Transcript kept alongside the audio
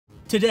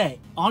Today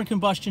on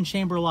Combustion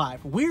Chamber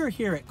Live, we're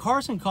here at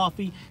Cars and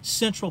Coffee,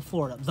 Central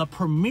Florida, the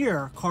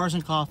premier Cars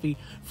and Coffee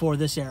for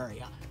this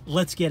area.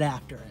 Let's get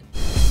after it.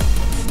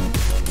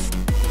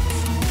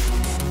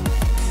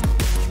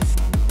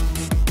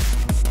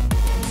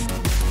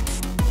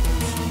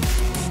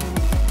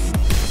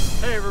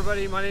 Hey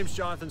everybody, my name is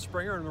Jonathan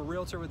Springer and I'm a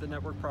realtor with the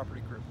Network Property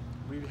Group.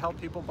 We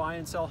help people buy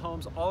and sell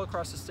homes all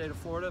across the state of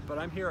Florida, but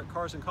I'm here at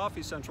Cars and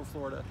Coffee Central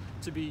Florida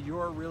to be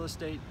your real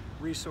estate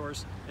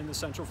resource in the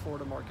Central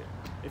Florida market.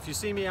 If you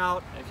see me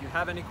out, if you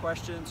have any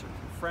questions, or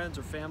your friends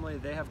or family,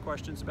 they have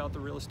questions about the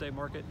real estate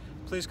market,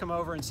 please come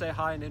over and say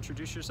hi and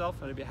introduce yourself,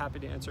 and I'd be happy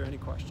to answer any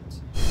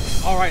questions.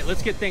 All right,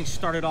 let's get things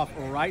started off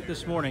right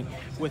this morning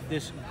with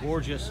this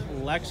gorgeous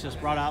Lexus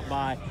brought out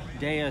by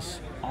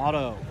Deus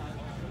Auto.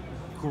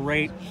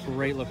 Great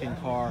looking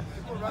car.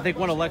 I think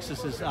one of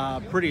Lexus's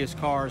prettiest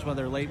cars, one of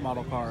their late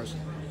model cars.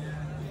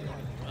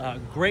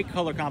 Great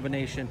color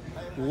combination.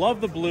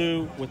 Love the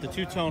blue with the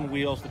two-tone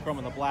wheels, the chrome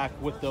and the black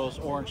with those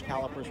orange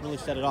calipers, really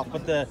set it off.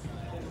 But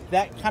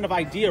that kind of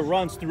idea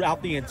runs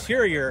throughout the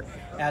interior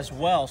as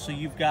well. So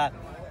you've got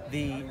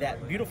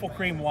that beautiful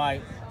cream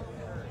white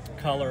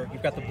color,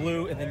 you've got the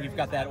blue, and then you've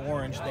got that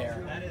orange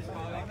there.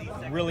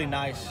 Really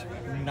nice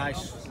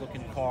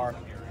looking car.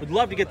 Would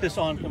love to get this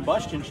on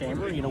Combustion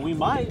Chamber. You know,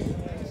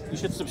 you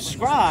should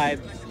subscribe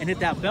and hit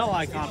that bell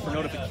icon for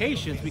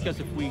notifications,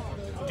 because if we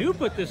do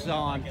put this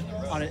on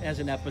it as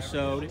an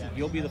episode,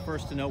 you'll be the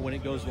first to know when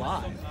it goes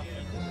live.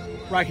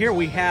 Right here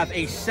we have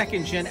a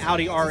second-gen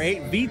Audi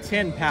R8,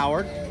 V10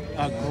 powered,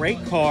 a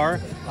great car.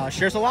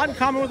 Shares a lot in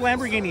common with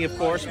Lamborghini, of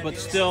course, but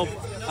still,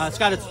 it's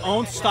got its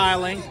own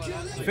styling.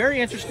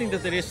 Very interesting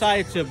that they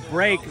decided to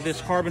break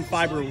this carbon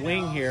fiber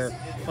wing here.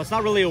 Well, it's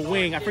not really a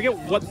wing. I forget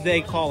what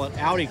they call it,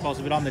 Audi calls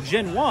it, but on the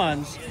Gen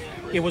 1s,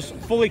 it was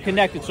fully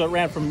connected, so it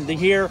ran from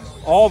here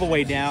all the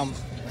way down.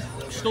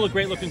 Still a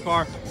great looking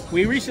car.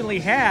 We recently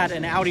had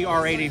an Audi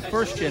R8, a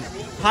first gen,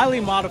 highly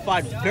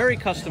modified, very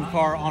custom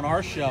car on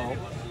our show,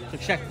 so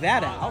check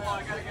that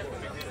out.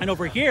 And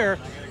over here,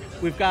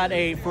 we've got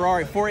a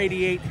Ferrari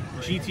 488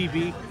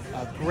 GTB,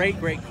 a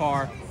great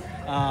car.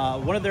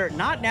 One of their,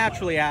 not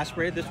naturally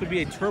aspirated, this would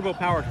be a turbo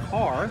powered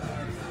car.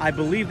 I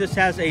believe this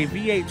has a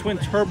V8 twin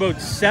turbo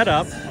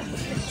setup.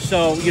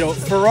 So, you know,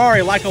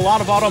 Ferrari, like a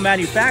lot of auto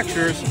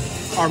manufacturers,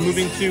 are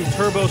moving to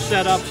turbo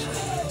setups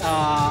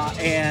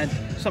and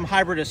some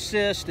hybrid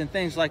assist and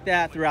things like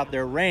that throughout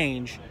their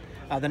range.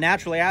 The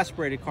naturally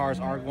aspirated cars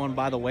are going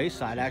by the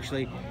wayside.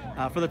 Actually,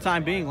 for the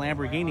time being,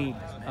 Lamborghini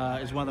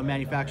is one of the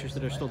manufacturers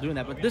that are still doing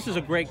that. But this is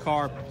a great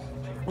car,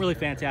 really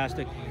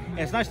fantastic. And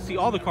it's nice to see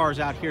all the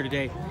cars out here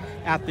today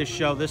at this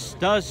show. This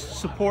does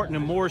support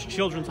Nemours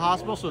Children's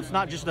Hospital, so it's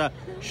not just a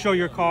show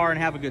your car and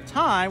have a good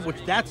time, which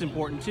that's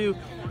important too,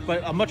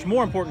 but a much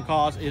more important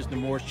cause is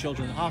Nemours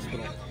Children's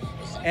Hospital.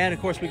 And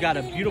of course, we got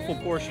a beautiful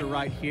Porsche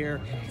right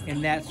here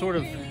in that sort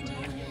of,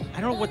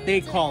 I don't know what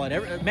they call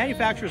it.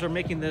 Manufacturers are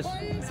making this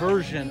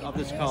version of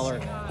this color,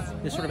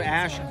 this sort of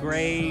ash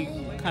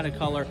gray kind of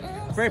color.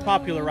 Very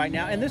popular right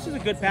now, and this is a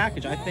good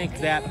package. I think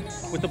that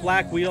with the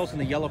black wheels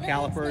and the yellow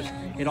calipers,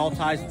 it all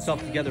ties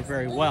itself together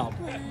very well.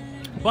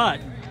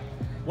 But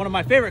one of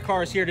my favorite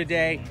cars here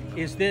today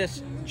is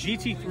this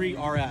GT3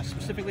 RS,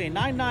 specifically a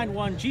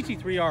 991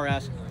 GT3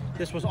 RS.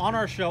 This was on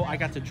our show. I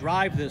got to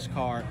drive this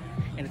car,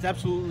 and it's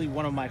absolutely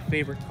one of my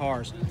favorite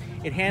cars.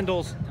 It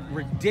handles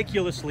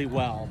ridiculously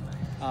well.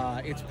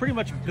 It's pretty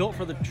much built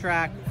for the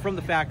track from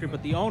the factory,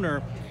 but the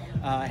owner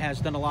has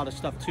done a lot of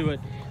stuff to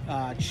it.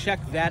 Check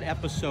that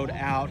episode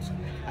out.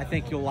 I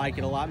think you'll like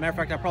it a lot. Matter of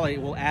fact, I probably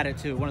will add it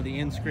to one of the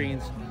end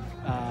screens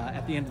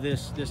at the end of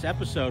this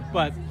episode.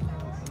 But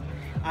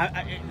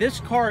this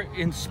car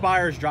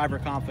inspires driver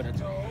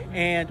confidence,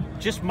 and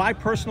just my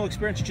personal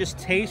experience, just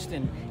taste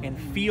and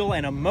feel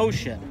and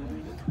emotion,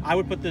 I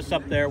would put this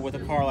up there with a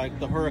car like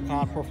the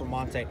Huracan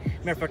Performante.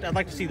 Matter of fact, I'd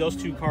like to see those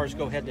two cars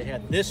go head to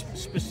head. This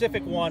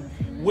specific one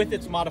with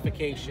its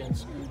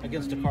modifications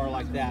against a car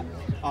like that.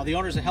 The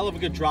owner's a hell of a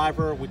good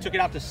driver. We took it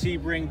out to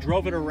Sebring,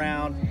 drove it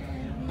around.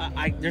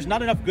 There's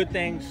not enough good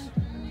things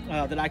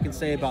that I can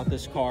say about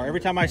this car. Every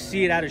time I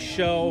see it at a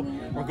show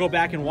or go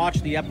back and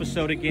watch the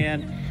episode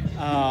again,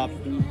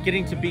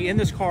 getting to be in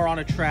this car on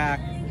a track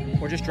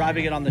or just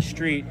driving it on the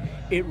street,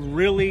 it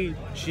really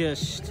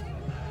just,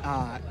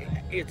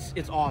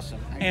 it's awesome.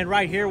 And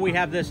right here we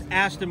have this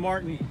Aston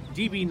Martin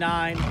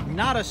DB9,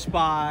 not a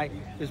spy,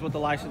 is what the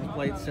license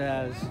plate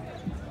says.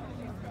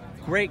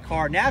 Great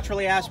car,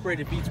 naturally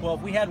aspirated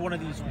V12. We had one of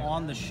these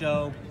on the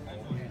show.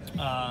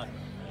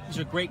 These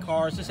are great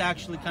cars. This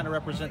actually kind of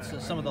represents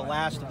some of the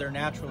last of their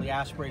naturally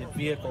aspirated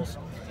vehicles.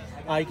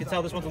 You can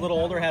tell this one's a little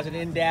older, has an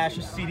in-dash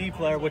CD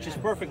player, which is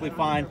perfectly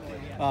fine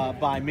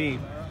by me.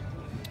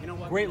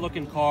 Great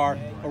looking car,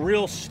 a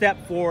real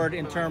step forward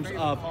in terms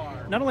of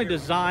not only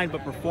design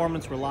but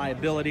performance,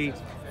 reliability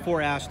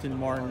for Aston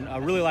Martin. I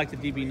really like the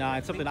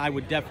DB9, something I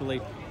would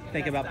definitely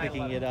think about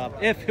picking it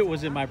up if it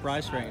was in my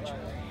price range.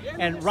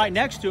 And right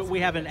next to it, we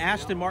have an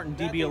Aston Martin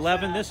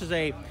DB11. This is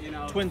a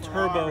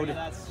twin-turboed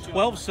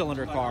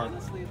 12-cylinder car.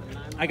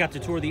 I got to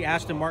tour the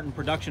Aston Martin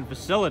production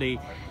facility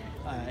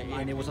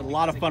and it was a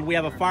lot of fun. We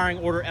have a firing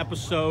order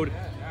episode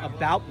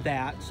about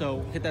that, so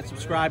hit that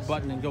subscribe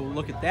button and go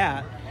look at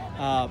that.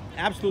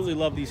 Absolutely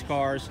love these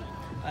cars.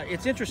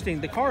 It's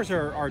interesting, the cars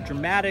are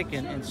dramatic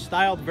and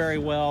styled very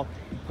well,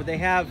 but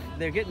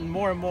they're getting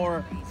more and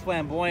more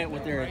flamboyant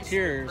with their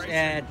interiors,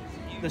 and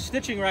the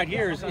stitching right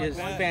here is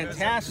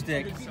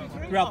fantastic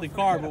throughout the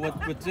car. But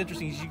what's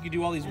interesting is you can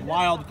do all these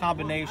wild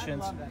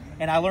combinations,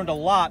 and I learned a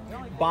lot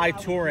by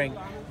touring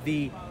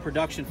the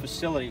production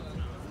facility.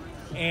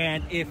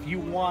 And if you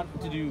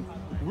want to do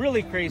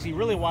really crazy,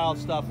 really wild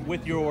stuff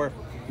with your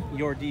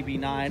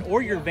DB9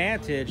 or your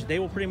Vantage, they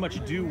will pretty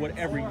much do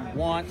whatever you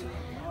want,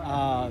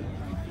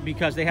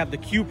 because they have the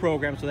Q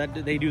program, so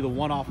that they do the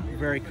one-off,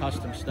 very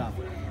custom stuff.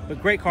 But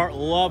great car.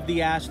 Love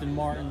the Aston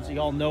Martins. You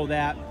all know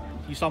that.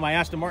 You saw my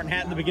Aston Martin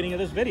hat in the beginning of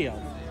this video.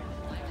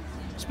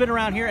 Spin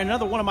around here, and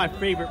another one of my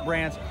favorite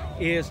brands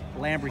is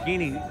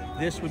Lamborghini.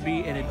 This would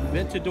be an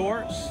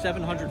Aventador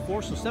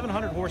 704, so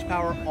 700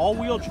 horsepower,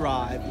 all-wheel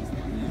drive.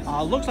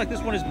 Looks like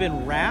this one has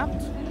been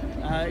wrapped.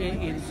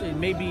 It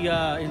may be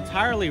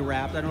entirely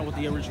wrapped. I don't know what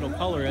the original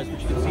color is,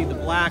 but you can see the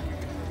black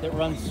that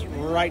runs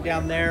right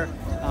down there.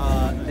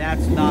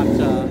 That's not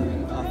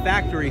a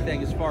factory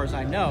thing as far as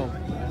I know,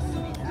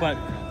 but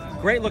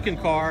great looking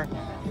car,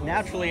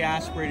 naturally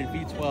aspirated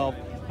V12,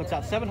 puts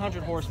out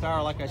 700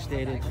 horsepower like I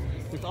stated.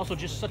 It's also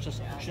just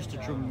a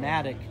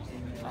dramatic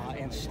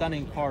and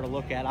stunning car to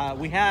look at.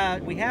 We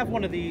have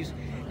one of these.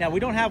 Now, we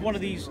don't have one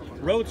of these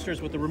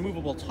roadsters with the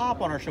removable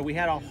top on our show. We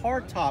had a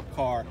hard top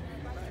car,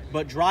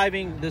 but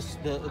driving the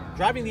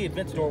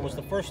Aventador was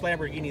the first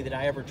Lamborghini that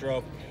I ever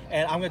drove,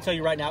 and I'm going to tell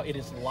you right now, it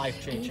is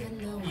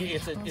life-changing.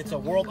 It's a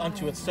world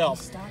unto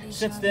itself.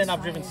 Since then,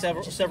 I've driven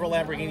several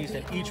Lamborghinis,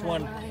 and each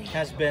one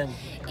has been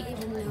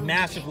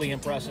massively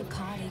impressive.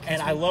 And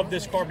I love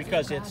this car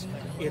because it's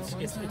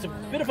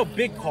a bit of a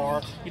big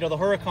car. You know, the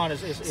Huracan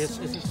is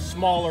a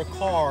smaller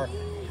car.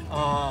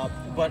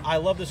 But I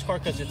love this car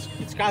because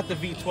it's got the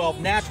V12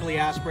 naturally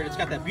aspirated. It's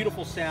got that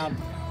beautiful sound.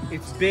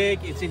 It's big.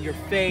 It's in your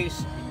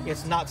face.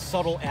 It's not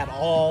subtle at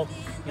all.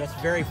 You know,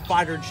 it's very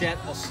fighter jet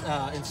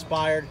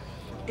inspired.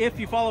 If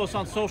you follow us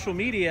on social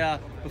media,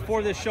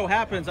 before this show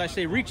happens, I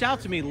say reach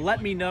out to me.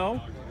 Let me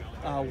know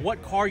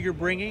what car you're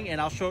bringing,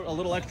 and I'll show a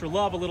little extra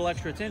love, a little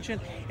extra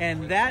attention.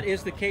 And that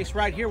is the case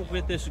right here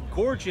with this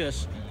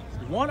gorgeous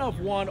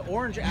one-of-one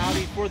orange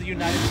Audi for the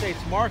United States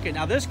market.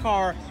 Now, this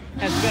car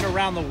has been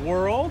around the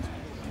world.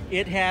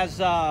 It has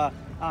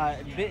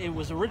it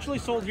was originally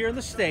sold here in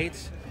the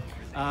States,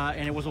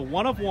 and it was a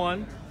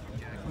one-of-one.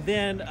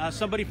 Then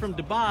somebody from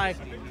Dubai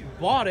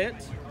bought it,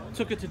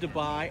 took it to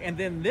Dubai, and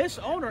then this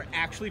owner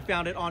actually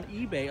found it on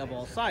eBay of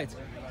all sites.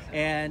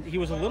 And he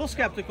was a little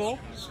skeptical.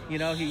 You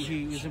know,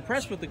 he was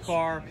impressed with the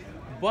car,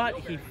 but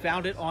he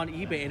found it on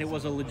eBay, and it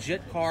was a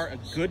legit car, a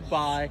good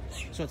buy.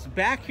 So it's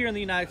back here in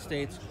the United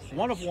States,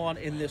 one-of-one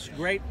in this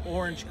great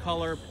orange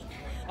color.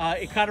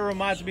 It kind of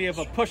reminds me of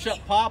a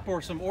push-up pop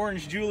or some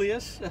orange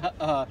Julius,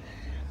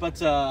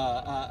 but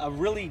a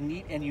really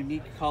neat and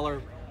unique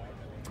color.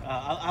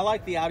 I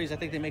like the Audis. I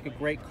think they make a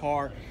great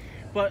car.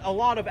 But a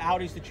lot of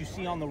Audis that you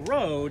see on the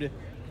road,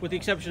 with the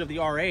exception of the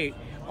R8,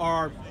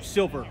 are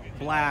silver,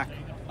 black,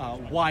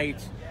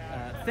 white,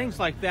 things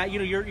like that. You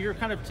know, your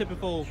kind of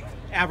typical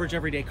average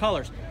everyday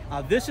colors.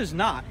 This is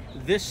not.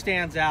 This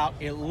stands out.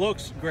 It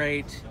looks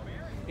great.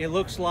 It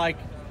looks like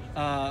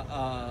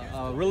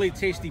a really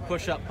tasty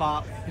push-up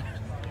pop.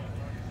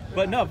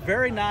 But no,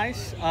 very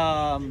nice.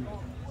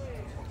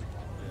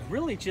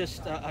 Really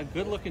just a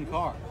good-looking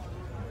car.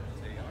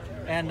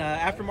 And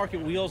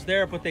aftermarket wheels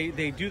there, but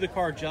they do the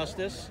car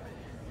justice.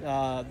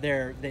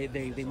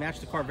 They match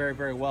the car very,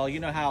 very well. You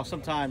know how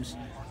sometimes,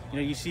 you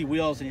know, you see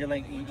wheels and you're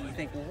like, you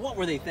think, well, what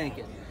were they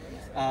thinking?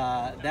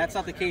 That's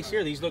not the case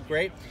here. These look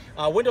great.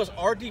 Windows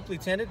are deeply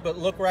tinted, but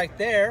look right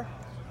there,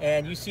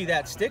 and you see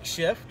that stick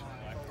shift.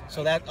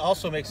 So that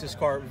also makes this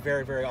car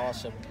very, very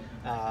awesome.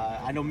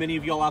 I know many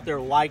of y'all out there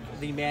like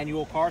the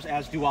manual cars,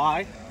 as do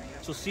I.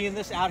 So seeing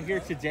this out here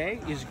today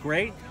is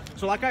great.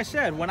 So like I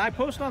said, when I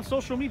post on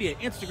social media,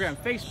 Instagram,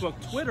 Facebook,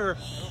 Twitter,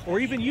 or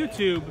even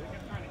YouTube,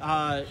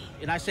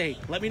 and I say,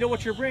 let me know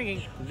what you're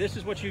bringing, this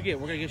is what you get.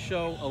 We're going to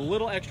show a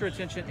little extra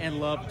attention and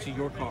love to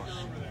your car.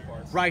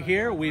 Right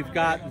here, we've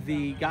got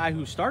the guy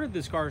who started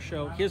this car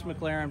show, his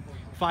McLaren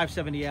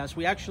 570S.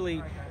 We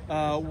actually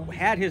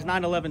had his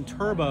 911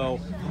 Turbo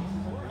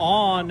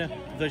on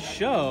the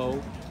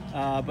show,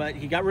 but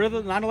he got rid of the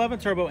 911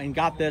 Turbo and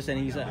got this, and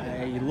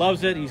he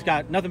loves it. He's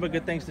got nothing but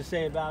good things to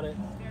say about it.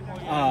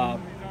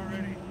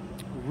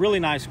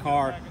 Really nice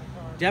car.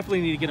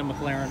 Definitely need to get a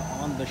McLaren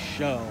on the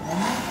show.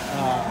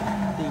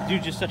 They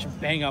do just such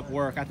bang-up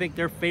work. I think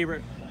their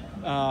favorite,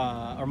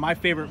 or my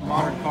favorite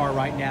modern car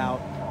right now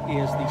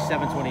is the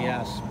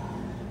 720S.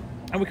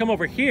 And we come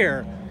over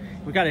here,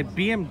 we got a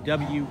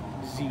BMW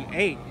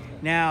Z8.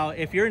 Now,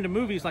 if you're into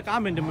movies like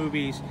I'm into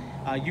movies,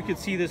 you could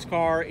see this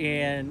car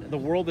in The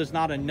World Is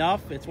Not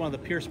Enough. It's one of the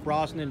Pierce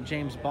Brosnan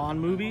James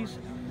Bond movies.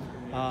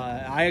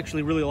 I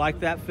actually really like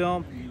that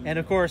film. And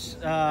of course,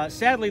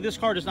 sadly, this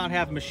car does not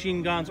have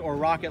machine guns or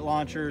rocket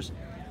launchers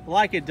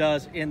like it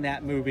does in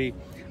that movie.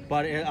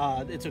 but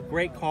it's a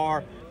great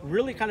car.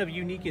 Really kind of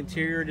unique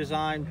interior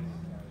design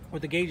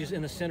with the gauges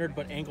in the center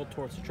but angled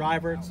towards the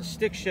driver. It's a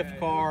stick shift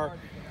car.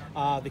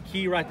 The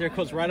key right there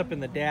goes right up in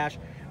the dash.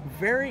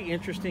 Very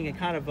interesting and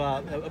kind of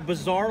a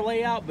bizarre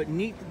layout, but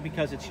neat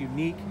because it's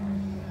unique.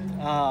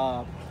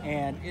 I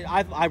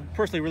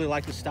personally really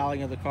like the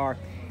styling of the car.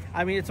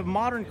 I mean, it's a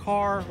modern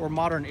car, or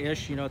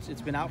modern-ish. You know,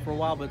 it's been out for a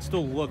while, but it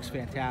still looks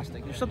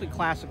fantastic. There's something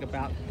classic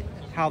about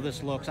how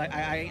this looks.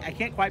 I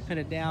can't quite pin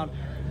it down,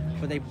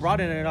 but they brought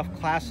in enough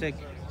classic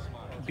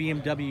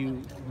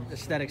BMW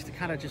aesthetics to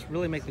kind of just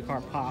really make the car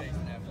pop.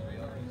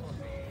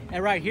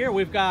 And right here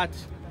we've got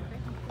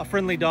a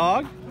friendly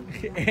dog,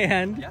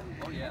 and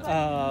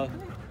of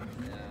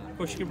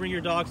course you can bring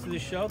your dogs to the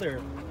show.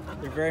 They're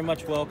very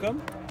much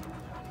welcome.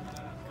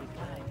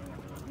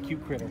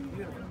 Cute critter.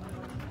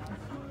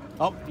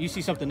 Oh, you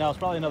see something else,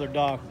 probably another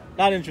dog.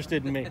 Not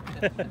interested in me.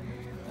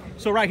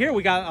 So right here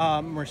we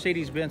got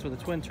Mercedes-Benz with a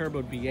twin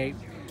turbo V8.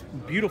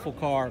 Beautiful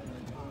car.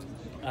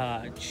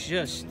 It's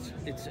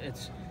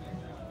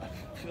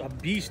a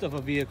beast of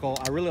a vehicle.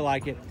 I really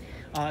like it.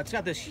 It's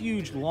got this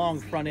huge long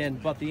front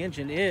end, but the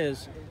engine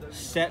is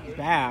set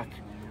back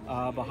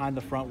behind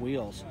the front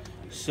wheels.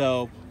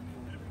 So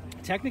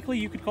technically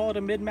you could call it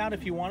a mid-mount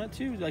if you wanted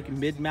to, like a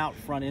mid-mount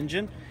front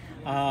engine.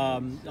 A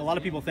lot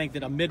of people think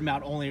that a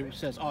mid-mount only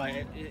says, oh,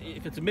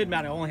 if it's a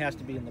mid-mount, it only has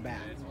to be in the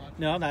back.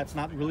 No, that's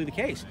not really the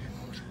case.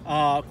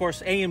 Of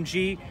course,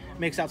 AMG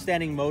makes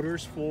outstanding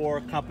motors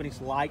for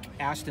companies like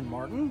Aston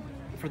Martin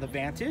for the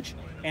Vantage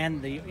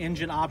and the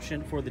engine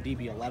option for the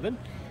DB11.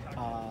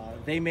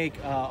 They make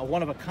a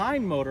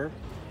one-of-a-kind motor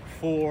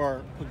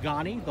for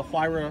Pagani, the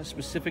Huayra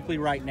specifically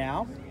right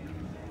now,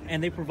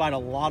 and they provide a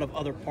lot of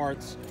other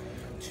parts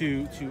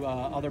to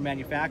other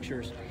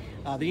manufacturers.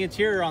 The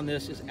interior on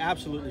this is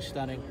absolutely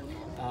stunning.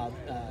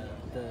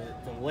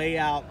 The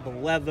layout, the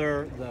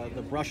leather,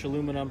 the brushed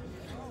aluminum.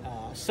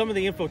 Some of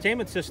the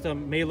infotainment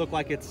system may look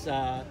like it's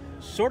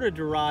sort of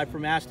derived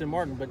from Aston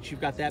Martin, but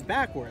you've got that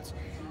backwards.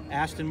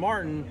 Aston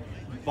Martin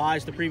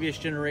buys the previous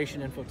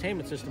generation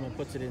infotainment system and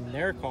puts it in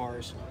their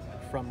cars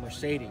from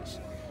Mercedes.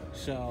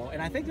 So,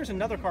 and I think there's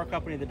another car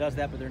company that does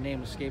that, but their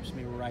name escapes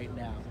me right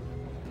now.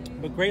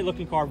 But great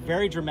looking car,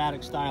 very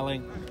dramatic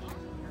styling.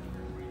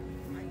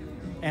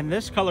 And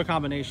this color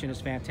combination is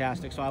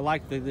fantastic. So I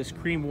like this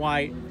cream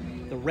white,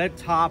 the red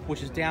top,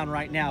 which is down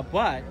right now,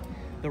 but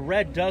the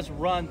red does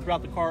run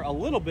throughout the car a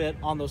little bit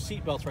on those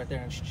seat belts right there.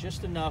 And it's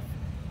just enough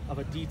of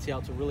a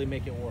detail to really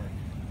make it work.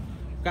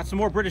 Got some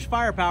more British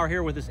firepower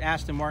here with this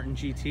Aston Martin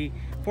GT,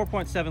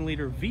 4.7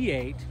 liter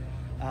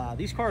V8.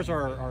 These cars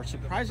are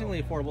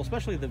surprisingly affordable,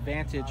 especially the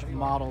Vantage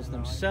models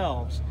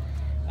themselves.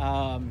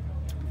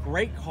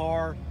 Great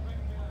car.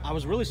 I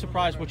was really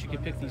surprised what you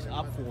could pick these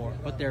up for,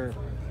 but they're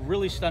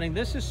really stunning.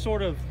 This is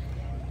sort of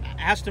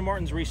Aston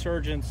Martin's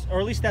resurgence, or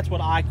at least that's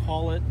what I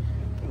call it.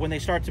 When they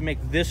start to make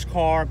this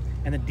car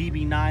and the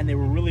DB9, they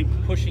were really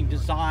pushing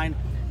design,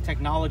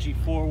 technology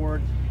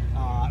forward,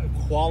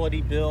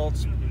 quality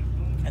builds,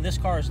 and this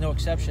car is no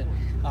exception.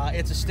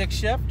 It's a stick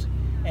shift,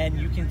 and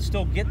you can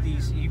still get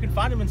these. You can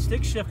find them in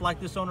stick shift like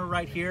this owner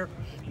right here,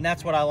 and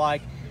that's what I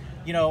like.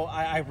 You know,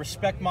 I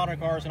respect modern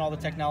cars and all the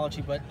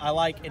technology, but I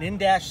like an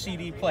in-dash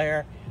CD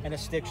player and a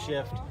stick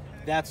shift.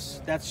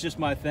 That's just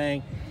my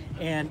thing.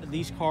 And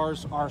these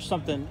cars are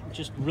something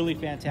just really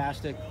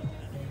fantastic.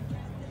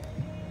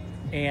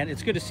 And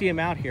it's good to see them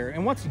out here.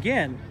 And once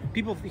again,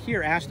 people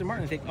hear Aston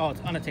Martin and think, oh,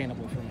 it's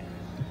unattainable for me.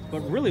 But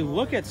really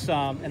look at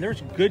some, and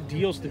there's good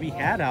deals to be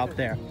had out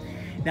there.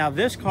 Now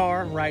this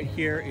car right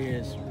here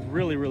is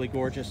really, really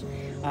gorgeous.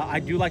 I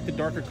do like the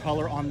darker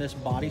color on this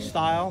body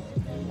style,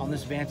 on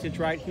this Vantage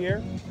right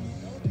here.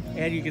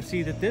 And you can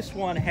see that this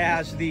one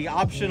has the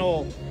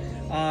optional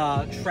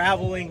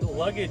traveling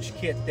luggage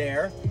kit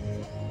there.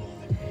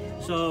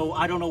 So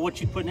I don't know what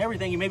you'd put in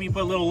everything. You maybe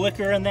put a little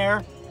liquor in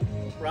there,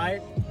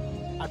 right?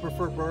 I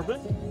prefer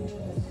bourbon.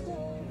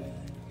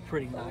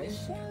 Pretty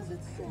nice.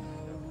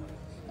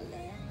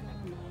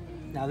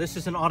 Now this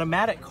is an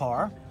automatic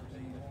car.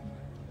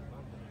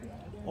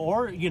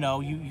 Or, you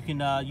know, you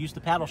can use the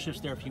paddle shifts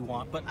there if you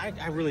want. But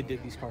I really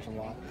dig these cars a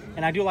lot.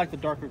 And I do like the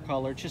darker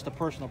color. It's just a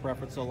personal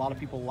preference. So a lot of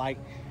people like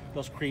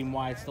those cream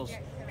whites, those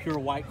pure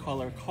white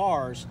color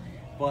cars.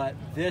 But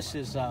this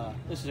is a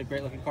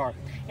great looking car.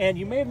 And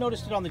you may have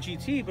noticed it on the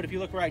GT, but if you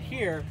look right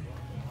here,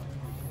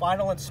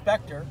 final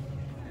inspector,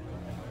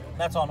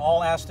 that's on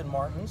all Aston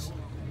Martins.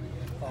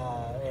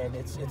 And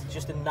it's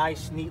just a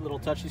nice, neat little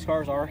touch. These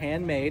cars are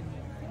handmade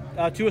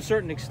to a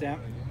certain extent.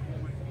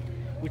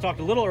 We talked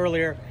a little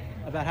earlier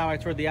about how I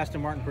toured the Aston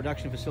Martin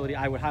production facility.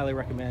 I would highly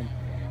recommend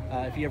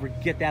if you ever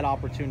get that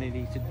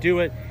opportunity to do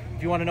it.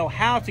 If you want to know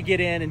how to get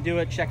in and do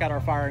it, check out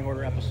our firing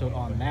order episode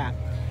on that.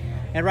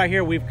 And right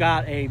here we've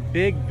got a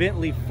big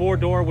Bentley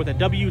 4-door with a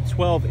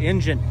W12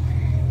 engine.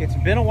 It's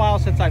been a while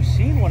since I've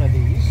seen one of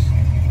these.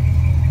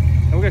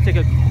 And we're going to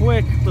take a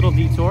quick little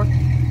detour.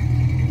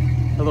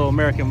 A little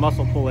American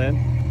Muscle pull in.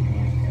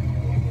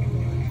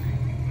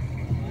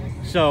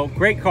 So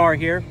great car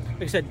here.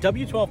 Like I said,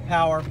 W12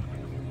 power.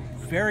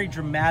 Very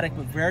dramatic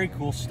but very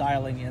cool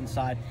styling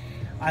inside.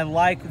 I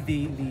like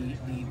the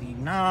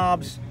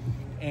knobs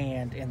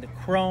and the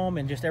chrome,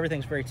 and just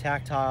everything's very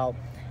tactile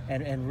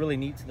and really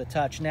neat to the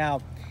touch.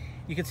 Now,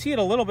 you can see it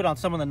a little bit on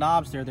some of the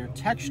knobs there. They're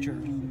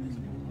textured.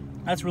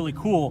 That's really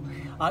cool.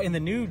 In the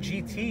new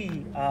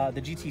GT,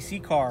 the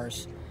GTC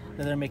cars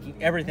that they're making,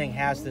 everything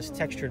has this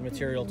textured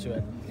material to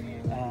it.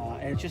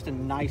 And it's just a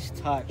nice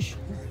touch.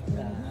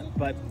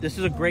 But this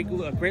is a great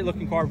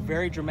looking car,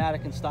 very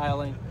dramatic in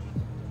styling.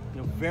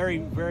 You know, very,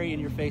 very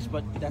in your face,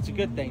 but that's a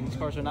good thing. These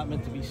cars are not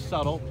meant to be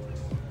subtle.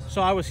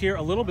 So I was here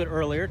a little bit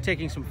earlier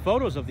taking some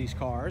photos of these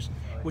cars,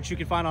 which you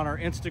can find on our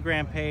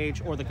Instagram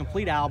page or the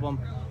complete album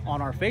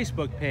on our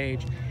Facebook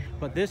page.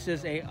 But this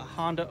is a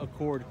Honda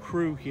Accord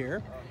Crew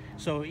here.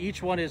 So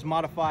each one is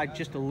modified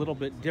just a little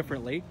bit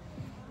differently.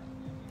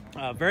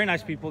 Very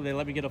nice people. They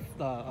let me get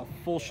a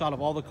full shot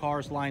of all the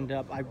cars lined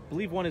up. I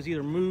believe one is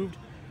either moved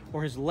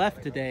or has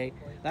left today.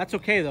 That's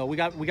okay though. We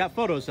got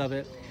photos of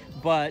it,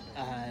 but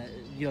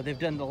you know, they've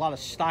done a lot of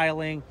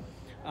styling.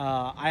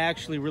 I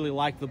actually really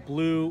like the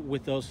blue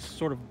with those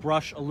sort of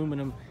brush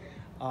aluminum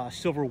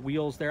silver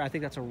wheels there. I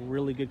think that's a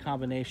really good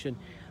combination.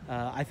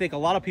 I think a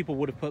lot of people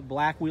would have put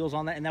black wheels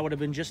on that, and that would have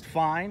been just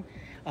fine.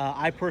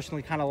 I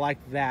personally kind of like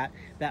that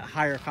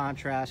higher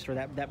contrast, or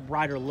that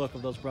brighter look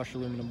of those brushed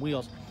aluminum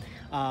wheels.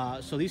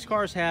 So these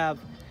cars have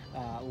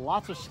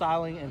lots of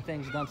styling and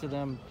things done to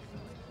them,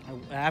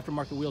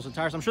 aftermarket wheels and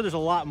tires. I'm sure there's a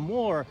lot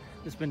more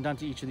that's been done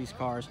to each of these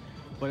cars,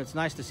 but it's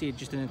nice to see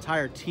just an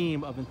entire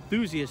team of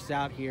enthusiasts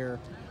out here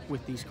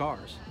with these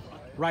cars.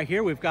 Right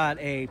here we've got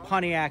a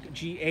Pontiac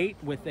G8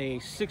 with a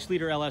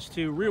 6-liter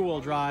LS2 rear-wheel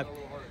drive,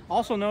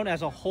 also known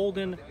as a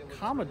Holden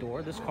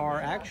Commodore. This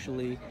car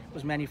actually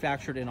was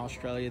manufactured in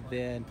Australia,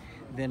 then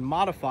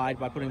modified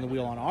by putting the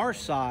wheel on our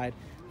side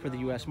for the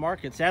US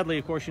market. Sadly,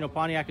 of course, you know,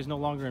 Pontiac is no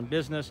longer in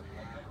business,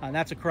 and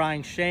that's a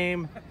crying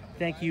shame.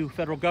 Thank you,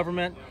 federal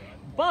government.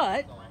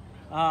 But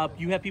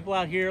you have people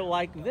out here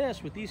like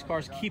this with these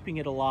cars keeping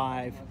it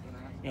alive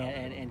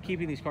and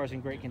keeping these cars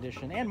in great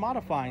condition and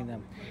modifying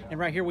them. And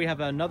right here we have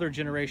another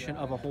generation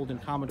of a Holden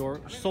Commodore,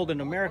 sold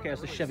in America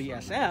as the Chevy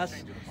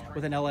SS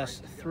with an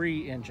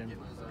LS3 engine.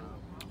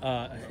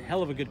 A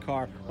hell of a good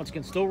car. Once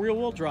again, still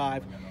rear-wheel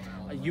drive.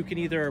 You can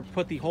either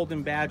put the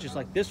Holden badges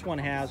like this one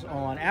has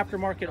on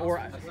aftermarket,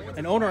 or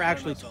an owner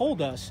actually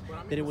told us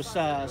that it was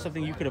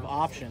something you could have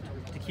optioned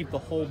to keep the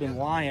Holden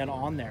Lion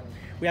on there.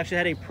 We actually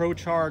had a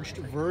pro-charged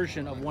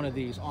version of one of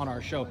these on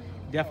our show.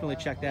 Definitely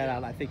check that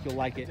out. I think you'll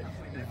like it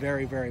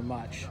very, very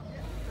much.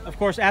 Of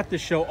course, at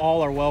this show,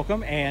 all are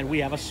welcome, and we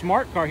have a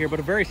smart car here, but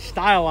a very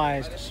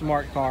stylized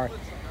smart car.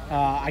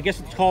 I guess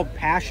it's called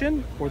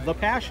Passion, or the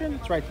Passion.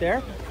 It's right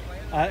there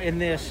in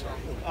this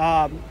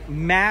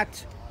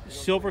matte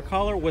silver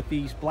color with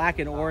these black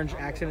and orange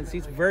accented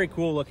seats. Very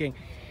cool looking.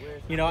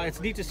 You know, it's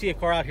neat to see a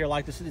car out here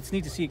like this. It's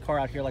neat to see a car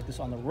out here like this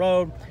on the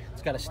road.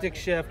 It's got a stick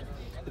shift.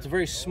 It's a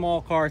very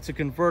small car. It's a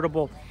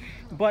convertible.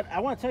 But I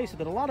want to tell you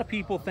something. A lot of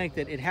people think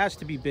that it has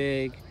to be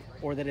big,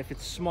 or that if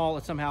it's small,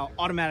 it's somehow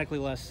automatically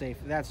less safe.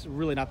 That's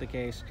really not the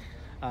case.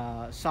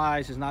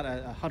 Size is not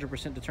a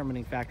 100%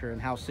 determining factor in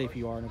how safe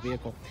you are in a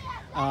vehicle.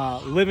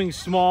 Living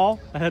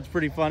small, that's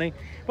pretty funny.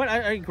 But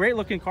a great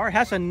looking car. It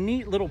has a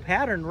neat little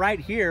pattern right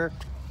here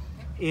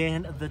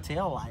in the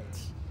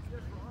taillights.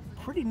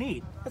 Pretty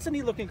neat. That's a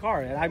neat looking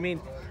car. I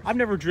mean, I've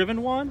never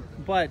driven one,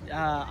 but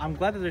I'm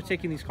glad that they're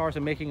taking these cars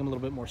and making them a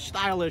little bit more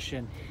stylish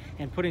and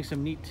putting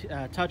some neat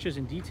touches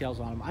and details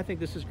on them. I think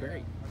this is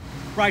great.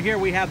 Right here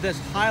we have this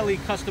highly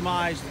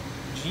customized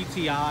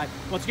GTI.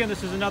 Once again,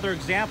 this is another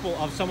example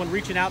of someone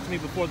reaching out to me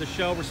before the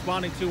show,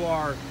 responding to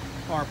our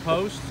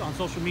posts on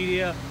social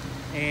media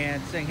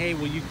and saying, hey,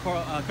 will you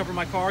cover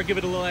my car, give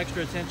it a little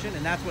extra attention?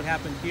 And that's what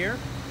happened here.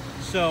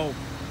 So,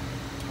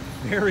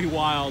 very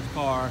wild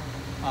car.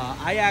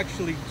 I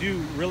actually do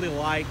really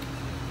like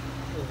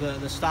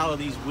the style of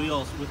these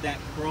wheels with that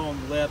chrome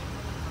lip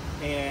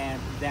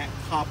and that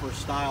copper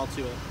style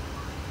to it.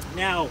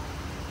 Now,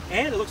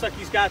 and it looks like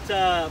he's got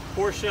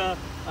Porsche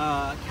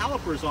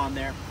calipers on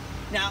there.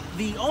 Now,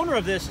 the owner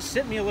of this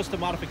sent me a list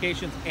of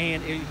modifications,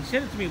 and he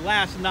sent it to me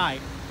last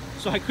night,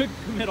 so I couldn't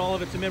commit all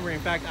of it to memory. In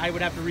fact, I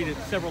would have to read it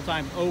several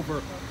times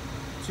over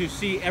to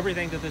see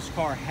everything that this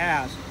car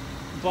has.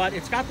 But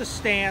it's got the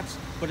stance,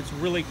 but it's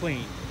really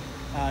clean.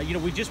 You know,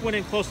 we just went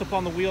in close up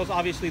on the wheels.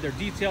 Obviously, they're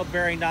detailed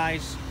very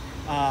nice.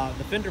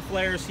 The fender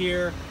flares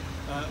here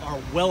are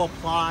well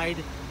applied.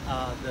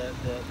 The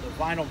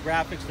vinyl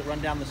graphics that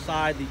run down the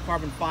side, the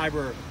carbon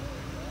fiber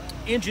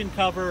engine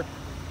cover.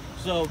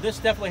 So this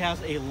definitely has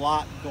a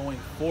lot going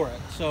for it.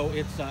 So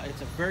it's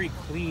a very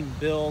clean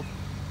build.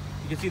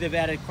 You can see they've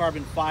added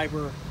carbon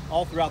fiber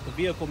all throughout the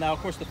vehicle. Now, of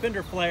course, the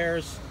fender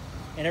flares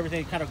and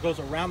everything kind of goes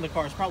around the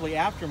car is probably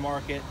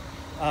aftermarket.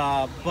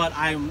 But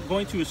I'm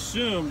going to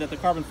assume that the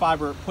carbon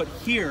fiber put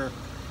here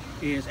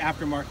is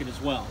aftermarket as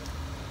well.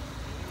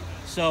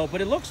 So, but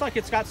it looks like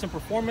it's got some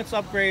performance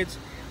upgrades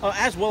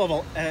as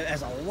well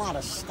as a lot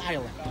of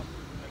styling.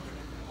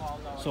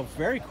 So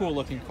very cool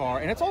looking car,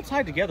 and it's all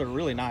tied together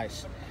really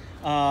nice.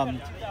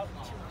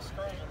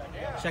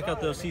 Check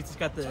out those seats. It's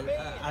got the,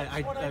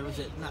 was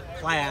it not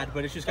plaid,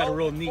 but it's just got a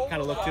real neat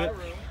kind of look to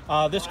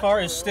it. This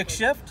car is stick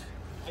shift.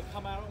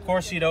 Of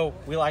course, you know,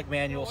 we like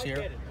manuals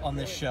here on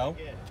this show.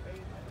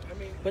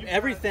 But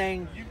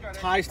everything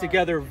ties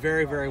together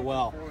very, very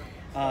well.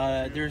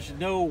 There's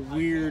no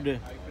weird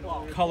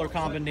color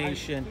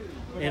combination.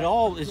 It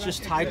all is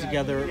just tied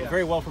together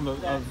very well from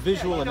a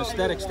visual and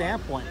aesthetic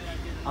standpoint.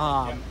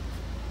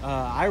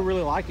 I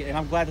really like it, and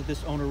I'm glad that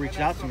this owner reached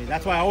out to me.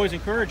 That's why I always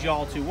encourage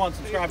y'all to, one,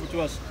 subscribe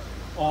to us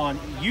on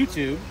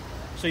YouTube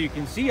so you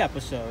can see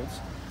episodes.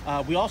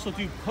 We also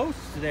do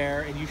posts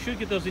there, and you should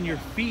get those in your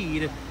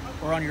feed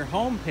or on your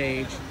home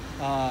page,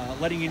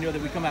 letting you know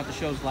that we come out to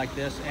shows like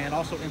this, and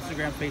also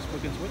Instagram,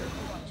 Facebook, and Twitter.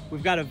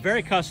 We've got a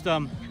very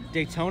custom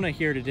Daytona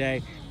here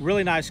today.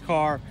 Really nice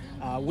car.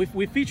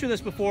 We've featured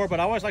this before, but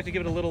I always like to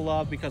give it a little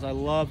love because I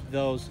love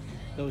those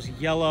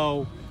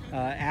yellow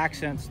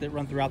accents that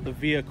run throughout the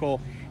vehicle.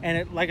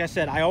 And like I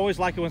said, I always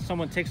like it when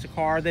someone takes a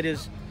car that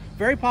is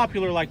very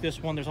popular like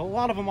this one. There's a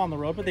lot of them on the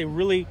road, but they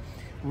really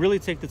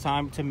take the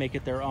time to make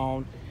it their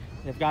own.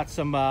 They've got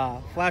some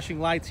flashing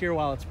lights here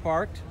while it's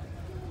parked.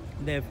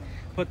 They've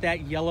put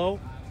that yellow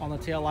on the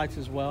tail lights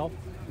as well.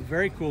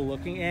 Very cool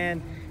looking,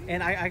 and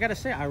I gotta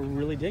say, I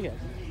really dig it.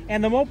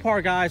 And the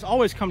Mopar guys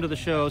always come to the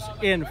shows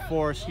in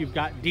force. You've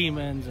got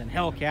Demons and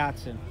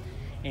Hellcats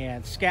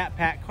and Scat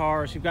Pack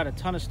cars. You've got a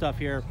ton of stuff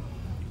here.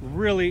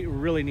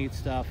 Really neat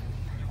stuff.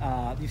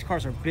 These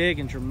cars are big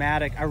and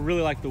dramatic. I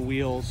really like the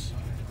wheels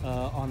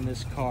on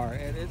this car.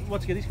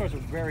 Once again, these cars are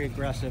very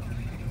aggressive,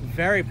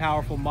 very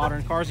powerful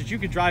modern cars that you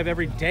could drive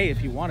every day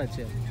if you wanted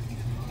to.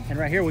 And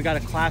right here we got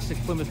a classic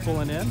Plymouth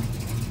pulling in.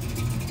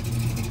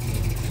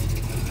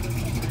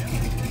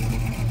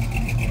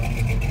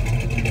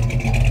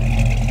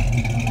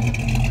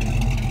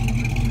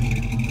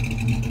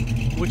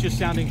 Which is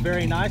sounding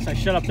very nice. I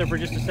shut up there for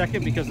just a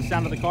second because the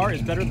sound of the car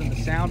is better than the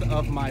sound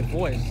of my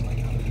voice.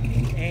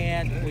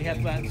 And we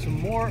have got some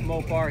more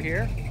Mopar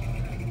here.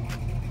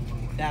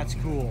 That's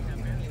cool.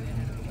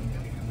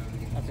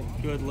 That's a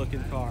good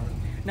looking car.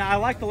 Now I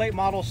like the late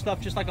model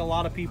stuff just like a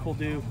lot of people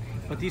do,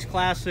 but these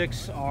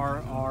classics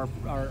are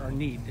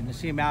neat, and to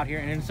see them out here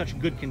and in such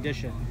good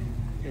condition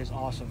is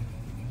awesome.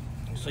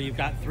 So you've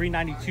got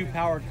 392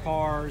 powered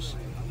cars.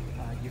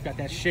 You've got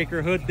that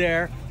shaker hood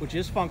there, which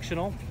is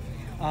functional.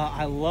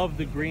 I love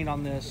the green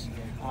on this.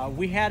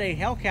 We had a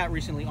Hellcat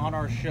recently on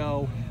our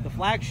show, the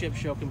flagship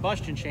show,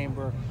 Combustion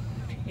Chamber,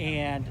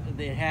 and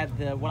they had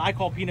the what I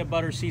call peanut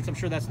butter seats. I'm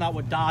sure that's not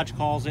what Dodge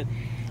calls it.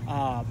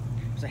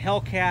 It's a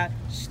Hellcat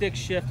stick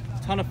shift,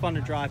 ton of fun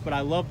to drive, but I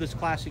love this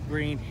classic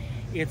green.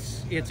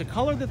 It's a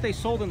color that they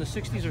sold in the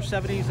 60s or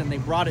 70s, and they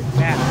brought it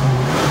back.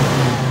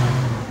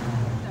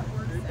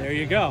 There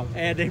you go.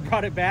 And they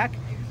brought it back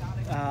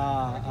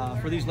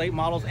for these late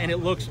models, and it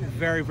looks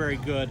very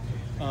good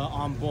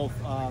on both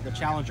the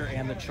Challenger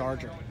and the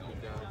Charger.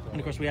 And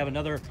of course we have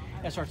another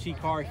SRT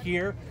car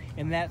here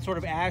in that sort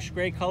of ash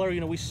gray color. You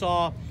know, we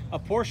saw a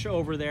Porsche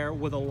over there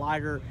with a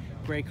lighter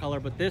gray color,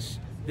 but this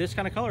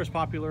kind of color is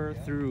popular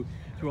through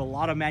a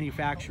lot of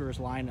manufacturers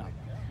lineup.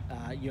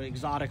 You know,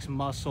 exotics,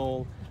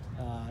 muscle,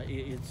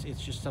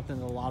 it's just something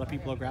that a lot of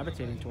people are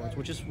gravitating towards,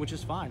 which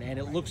is fine, and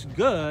it looks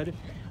good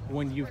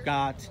when you've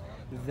got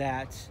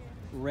that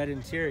red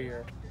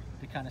interior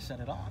to kind of set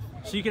it off.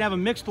 So you can have a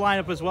mixed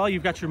lineup as well.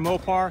 You've got your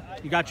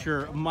Mopar, you got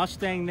your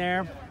Mustang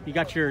there, you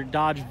got your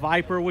Dodge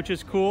Viper, which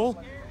is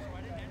cool.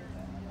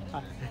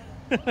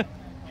 You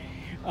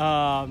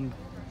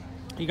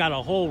got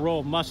a whole row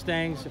of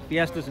Mustangs,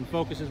 Fiestas, and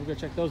Focuses. We're gonna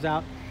check those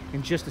out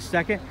in just a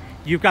second.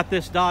 You've got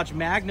this Dodge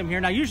Magnum here.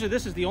 Now, usually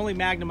this is the only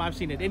Magnum I've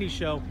seen at any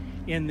show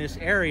in this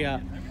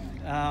area,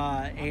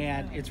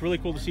 and it's really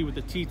cool to see with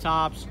the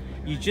T-tops.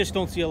 You just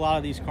don't see a lot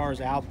of these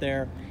cars out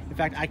there. In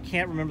fact, I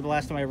can't remember the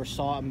last time I ever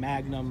saw a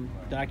Magnum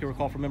that I can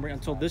recall from memory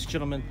until this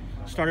gentleman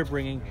started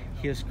bringing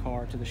his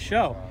car to the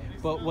show.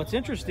 But what's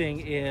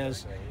interesting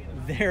is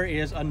there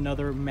is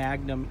another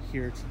Magnum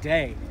here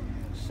today.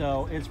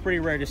 So it's pretty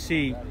rare to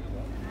see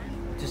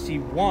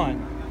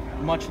one,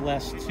 much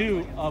less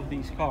two of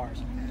these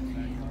cars.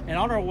 And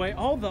on our way,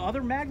 oh, the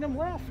other Magnum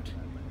left.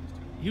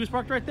 He was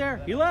parked right there.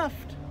 He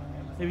left.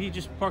 Maybe he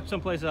just parked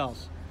someplace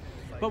else.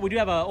 But we do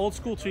have an old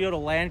school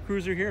Toyota Land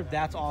Cruiser here.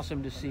 That's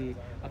awesome to see.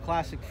 A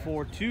classic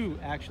Ford, two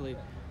actually,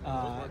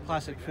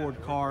 classic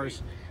Ford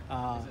cars.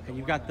 And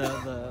you've got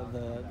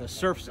the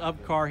Surf's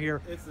Up car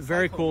here.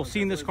 Very cool.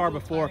 Seen this car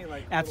before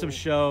at some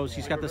shows.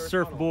 He's got the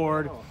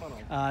surfboard.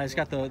 He's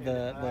got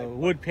the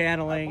wood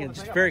paneling. It's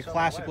just a very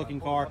classic looking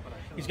car.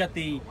 He's got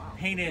the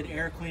painted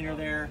air cleaner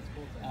there.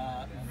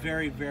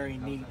 Very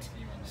neat,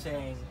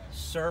 saying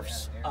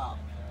Surf's Up.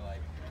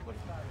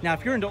 Now,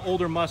 if you're into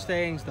older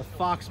Mustangs, the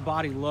Fox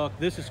body look,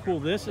 this is cool.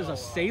 This is a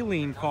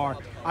Saline car.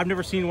 I've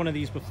never seen one of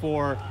these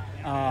before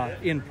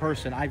in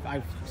person.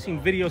 I've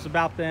seen videos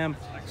about them,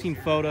 seen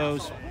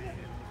photos.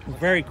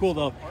 Very cool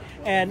though.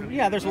 And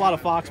yeah, there's a lot of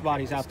Fox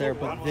bodies out there,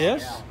 but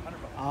this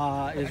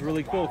is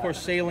really cool. Of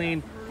course,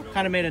 Saline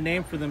kind of made a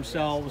name for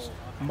themselves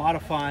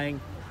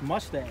modifying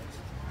Mustangs.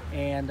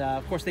 And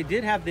of course, they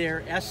did have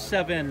their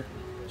S7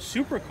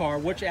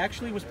 supercar, which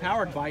actually was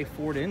powered by a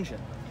Ford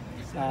engine.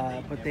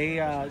 But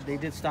they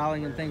did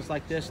styling and things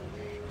like this.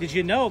 Did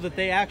you know that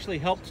they actually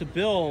helped to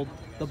build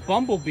the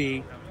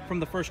Bumblebee from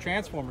the first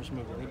Transformers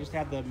movie? They just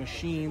have the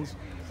machines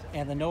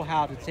and the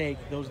know-how to take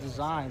those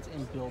designs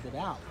and build it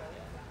out.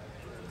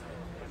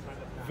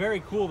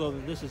 Very cool though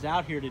that this is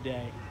out here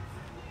today.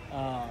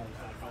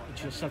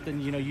 It's just something,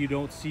 you know, you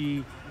don't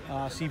see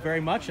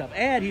very much of.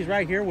 And he's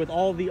right here with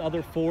all the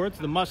other Fords,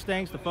 the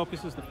Mustangs, the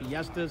Focuses, the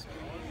Fiestas.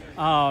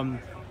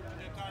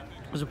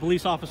 There's a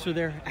police officer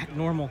there. Act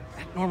normal,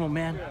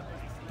 man.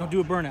 Don't do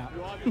a burnout.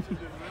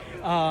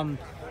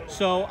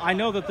 So I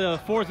know that the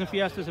Fords and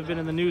Fiestas have been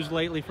in the news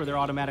lately for their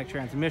automatic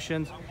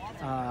transmissions.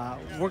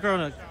 We're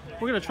gonna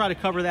try to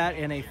cover that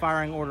in a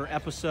firing order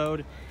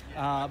episode.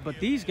 But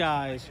these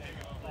guys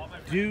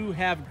do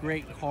have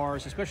great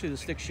cars, especially the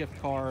stick shift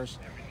cars.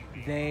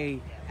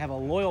 They have a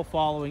loyal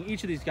following.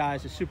 Each of these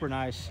guys is super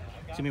nice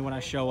to me when I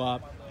show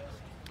up.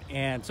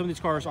 And some of these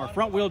cars are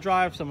front wheel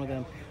drive, some of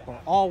them are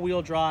all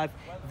wheel drive.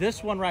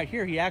 This one right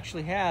here, he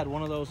actually had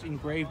one of those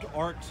engraved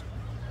art,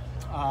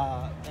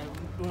 I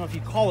don't know if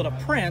you call it a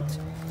print,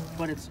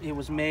 but it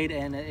was made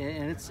and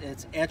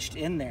it's etched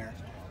in there.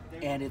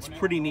 And it's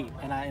pretty neat,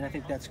 and I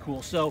think that's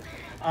cool. So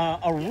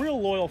a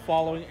real loyal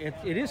following.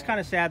 It is kind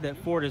of sad that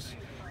Ford is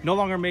no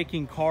longer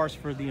making cars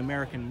for the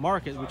American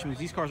market, which means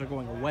these cars are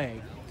going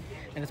away.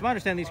 And it's my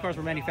understanding these cars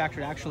were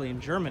manufactured actually in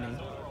Germany,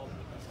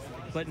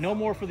 but no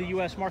more for the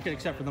US market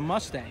except for the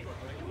Mustang.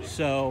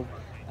 So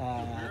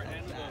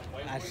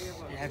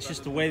that's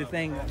just the way the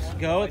things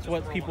go. It's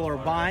what people are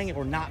buying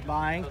or not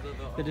buying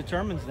that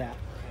determines that.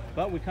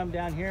 But we come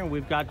down here and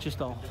we've got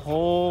just a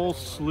whole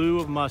slew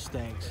of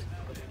Mustangs.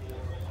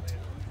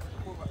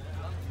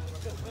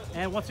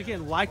 And once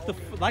again, like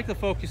the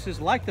Focuses,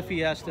 like the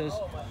Fiestas,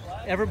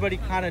 everybody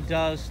kind of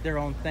does their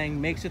own thing,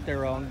 makes it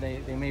their own.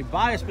 They may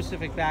buy a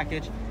specific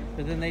package,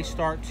 but then they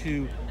start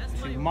to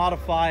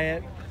modify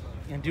it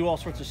and do all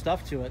sorts of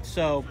stuff to it.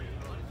 So,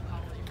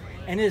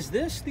 and is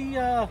this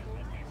the,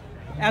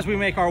 as we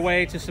make our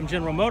way to some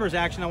General Motors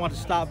action, I want to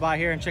stop by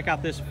here and check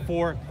out this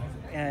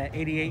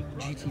 488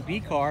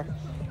 GTB car.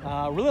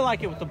 Really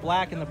like it with the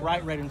black and the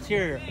bright red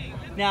interior.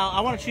 Now, I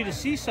want you to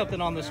see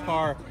something on this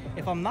car.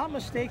 If I'm not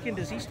mistaken,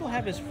 does he still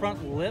have his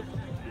front lip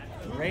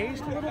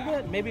raised a little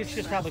bit? Maybe it's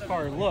just how the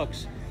car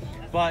looks.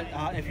 But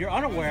if you're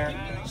unaware,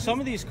 some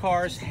of these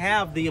cars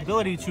have the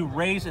ability to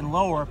raise and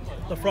lower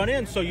the front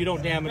end so you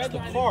don't damage the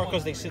car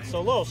because they sit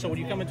so low. So when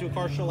you come into a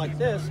car show like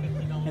this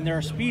and there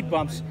are speed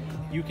bumps,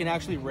 you can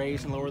actually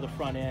raise and lower the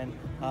front end.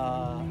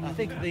 I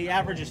think the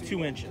average is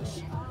 2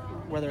 inches.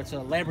 Whether it's a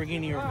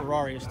Lamborghini or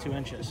Ferrari, is 2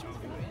 inches.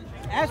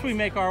 As we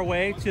make our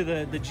way to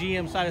the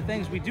GM side of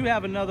things, we do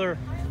have another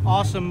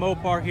awesome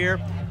Mopar here.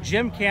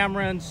 Jim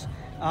Cameron's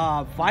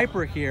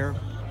Viper here.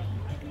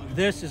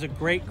 This is a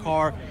great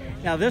car.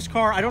 Now this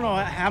car, I don't know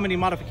how many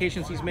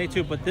modifications he's made to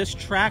it, but this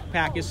track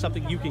pack is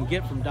something you can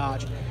get from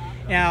Dodge.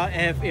 Now,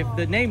 if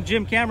the name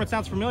Jim Cameron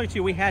sounds familiar to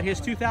you, we had his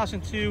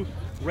 2002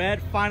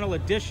 Red Final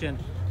Edition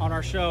on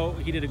our show.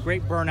 He did a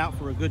great burnout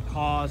for a good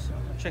cause.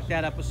 Check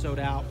that episode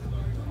out.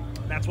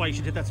 That's why you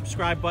should hit that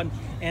subscribe button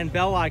and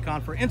bell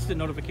icon for instant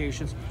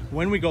notifications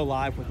when we go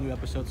live with new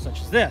episodes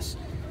such as this.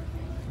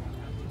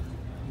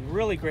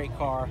 Really great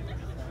car.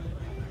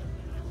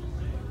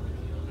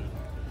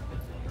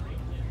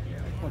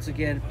 Once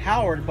again,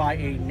 powered by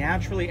a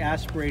naturally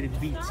aspirated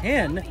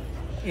V10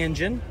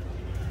 engine.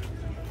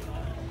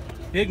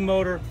 Big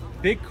motor,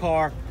 big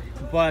car,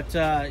 but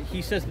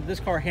he says that this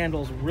car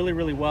handles really,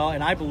 really well,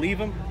 and I believe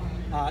him.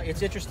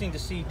 It's interesting to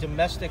see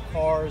domestic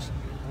cars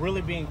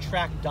really being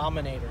track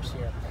dominators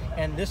here.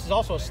 And this is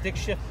also a stick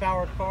shift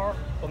powered car.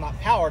 Well, not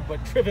powered,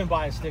 but driven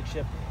by a stick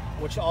shift,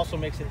 which also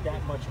makes it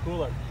that much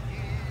cooler.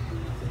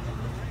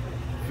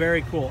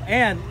 Very cool.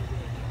 And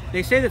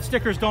they say that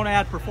stickers don't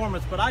add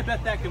performance, but I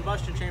bet that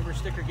combustion chamber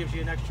sticker gives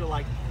you an extra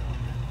like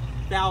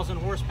 1,000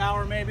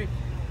 horsepower maybe,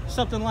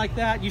 something like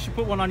that. You should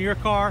put one on your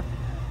car,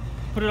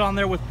 put it on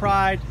there with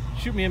pride,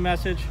 shoot me a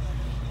message.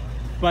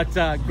 But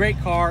great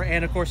car,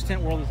 and of course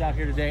Tint World is out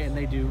here today and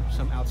they do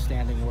some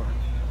outstanding work.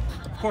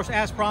 Of course,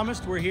 as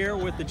promised, we're here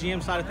with the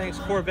GM side of things,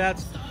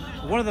 Corvettes,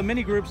 one of the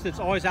many groups that's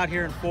always out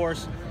here in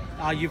force.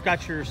 You've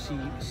got your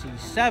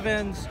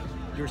C7s,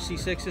 your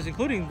C6s,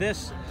 including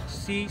this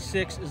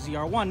C6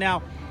 ZR1.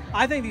 Now,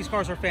 I think these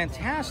cars are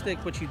fantastic,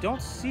 but you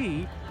don't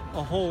see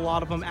a whole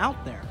lot of them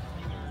out there,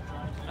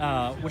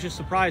 which is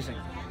surprising.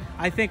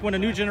 I think when a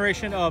new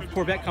generation of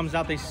Corvette comes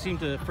out, they seem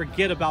to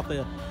forget about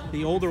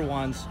the older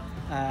ones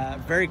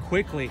very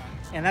quickly,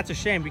 and that's a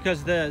shame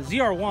because the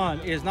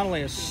ZR1 is not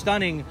only a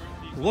stunning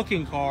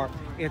looking car,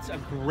 it's a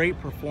great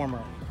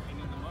performer.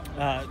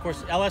 Of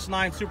course,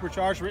 LS9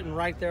 supercharged written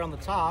right there on the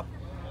top,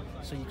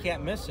 so you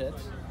can't miss it.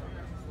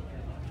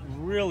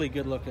 Really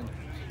good looking.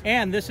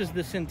 And this is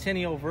the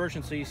Centennial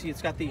version, so you see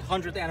it's got the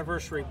 100th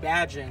anniversary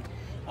badging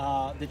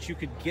that you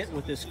could get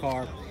with this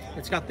car.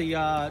 It's got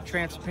the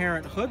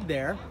transparent hood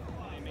there,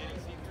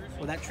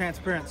 or that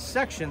transparent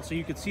section, so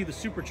you could see the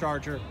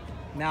supercharger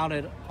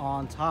mounted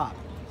on top.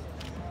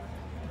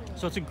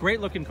 So it's a great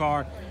looking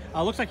car.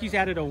 Looks like he's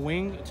added a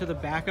wing to the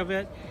back of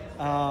it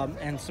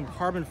and some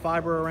carbon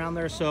fiber around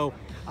there. So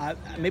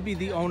maybe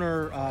the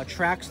owner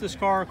tracks this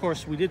car. Of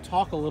course, we did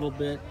talk a little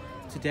bit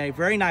today.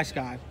 Very nice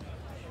guy.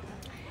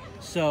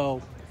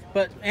 So,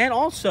 and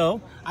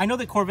also, I know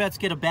that Corvettes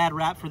get a bad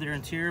rap for their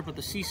interior, but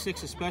the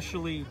C6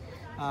 especially,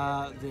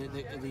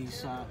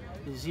 these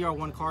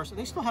ZR1 cars,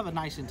 they still have a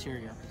nice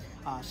interior.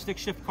 Stick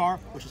shift car,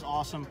 which is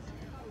awesome,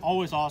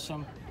 always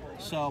awesome.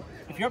 So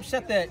if you're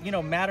upset that, you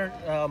know,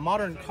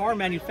 modern car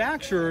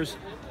manufacturers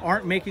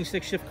aren't making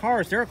stick shift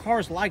cars, there are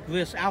cars like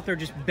this out there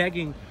just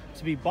begging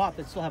to be bought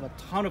that still have a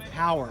ton of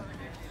power.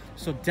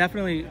 So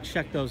definitely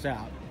check those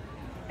out.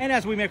 And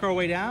as we make our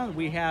way down,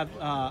 we have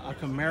a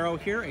Camaro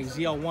here, a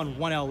ZL1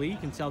 1LE. You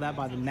can tell that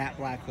by the matte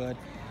black hood.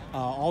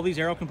 All these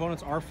aero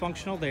components are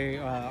functional. They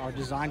are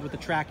designed with the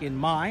track in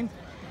mind.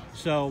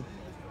 So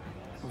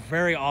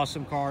very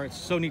awesome car. It's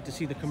so neat to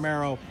see the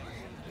Camaro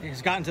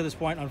has gotten to this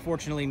point.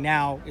 Unfortunately,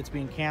 now it's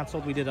being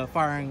canceled. We did a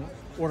firing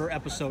order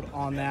episode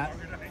on that,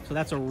 so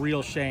that's a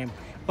real shame.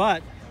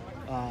 But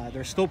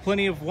there's still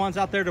plenty of ones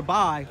out there to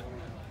buy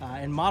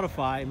and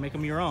modify and make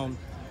them your own.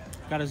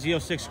 Got a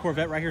Z06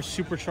 Corvette right here,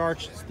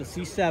 supercharged. It's the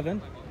C7.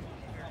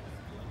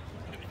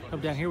 Come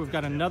down here, we've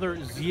got another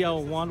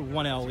ZL1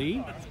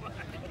 1LE.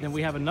 Then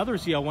we have another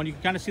ZL1. You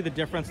can kind of see the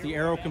difference. The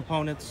aero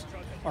components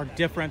are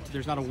different.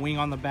 There's not a wing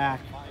on the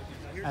back,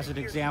 as an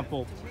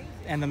example.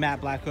 And the matte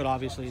black hood,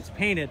 obviously, it's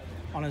painted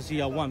on a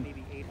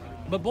ZL1.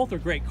 But both are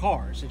great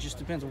cars. It just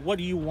depends on what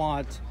do you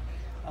want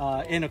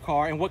in a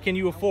car and what can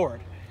you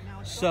afford.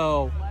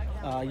 So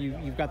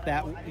you've got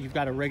that. You've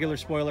got a regular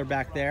spoiler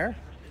back there,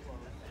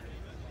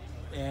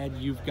 and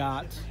you've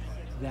got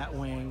that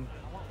wing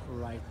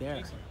right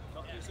there.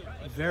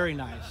 Very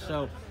nice.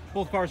 So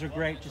both cars are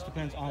great. Just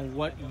depends on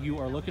what you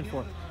are looking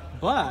for.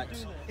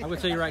 But I would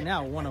tell you right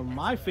now, one of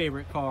my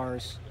favorite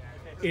cars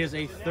is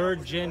a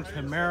third-gen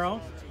Camaro.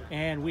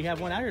 And we have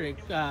one out here.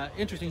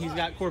 Interesting, he's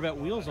got Corvette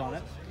wheels on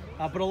it.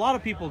 But a lot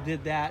of people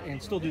did that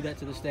and still do that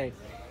to this day.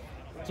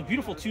 It's a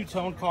beautiful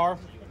two-tone car.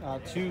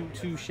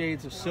 Two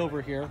shades of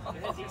silver here.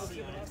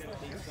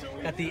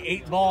 Got the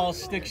 8-ball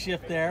stick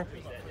shift there.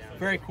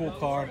 Very cool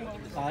car.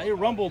 It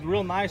rumbled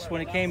real nice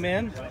when it came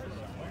in.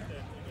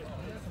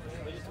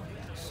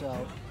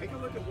 So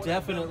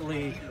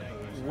definitely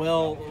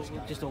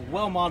just a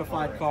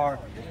well-modified car.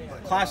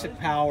 Classic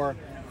power.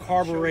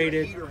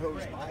 Carbureted.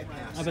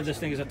 I bet this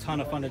thing is a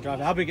ton of fun to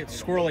drive. I'll be get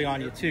squirrely on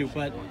you too,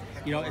 but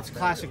you know, it's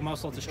classic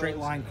muscle. It's a straight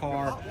line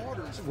car,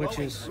 which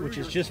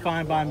is just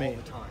fine by me.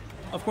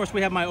 Of course,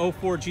 we have my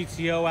 04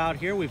 GTO out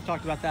here. We've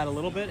talked about that a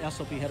little bit.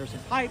 SLP headers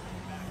and pipe,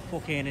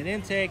 full cannon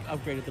intake,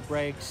 upgraded the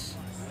brakes.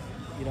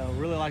 You know,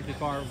 really like the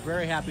car.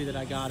 Very happy that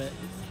I got it.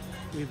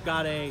 We've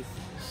got a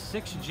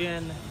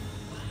 6th-gen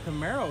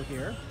Camaro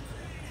here.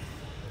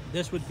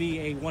 This would be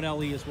a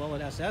 1LE as well,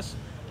 an SS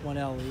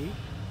 1LE.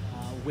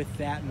 With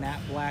that matte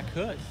black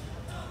hood.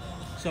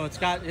 So it's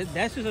got,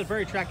 this is a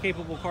very track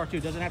capable car too.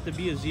 It doesn't have to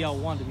be a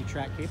ZL1 to be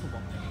track capable.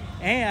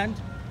 And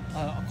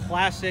a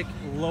classic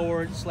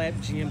lowered slab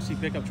GMC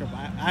pickup truck.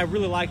 I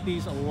really like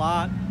these a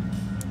lot.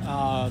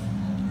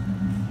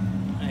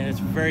 And it's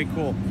very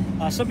cool.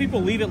 Some people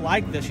leave it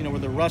like this, you know, where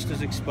the rust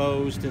is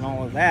exposed and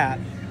all of that.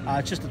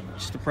 It's just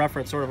a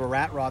preference, sort of a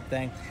rat rod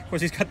thing. Of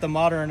course, he's got the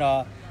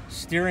modern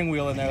steering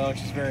wheel in there,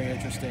 which is very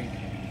interesting.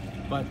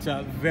 But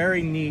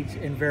very neat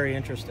and very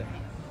interesting.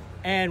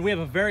 And we have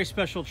a very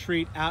special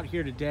treat out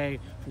here today.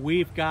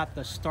 We've got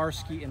the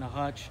Starsky and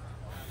Hutch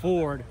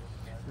Ford.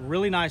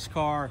 Really nice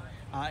car.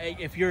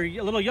 If you're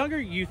a little younger,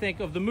 you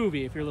think of the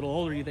movie. If you're a little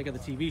older, you think of the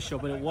TV show.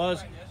 But it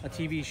was a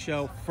TV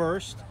show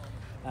first.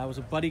 It was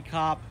a buddy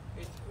cop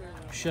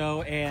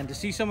show. And to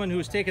see someone who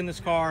has taken this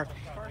car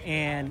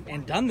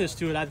and done this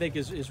to it, I think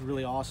is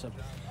really awesome.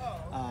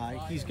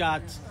 He's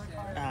got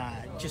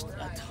just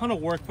a ton of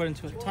work put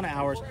into it, a ton of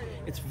hours.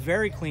 It's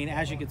very clean,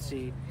 as you can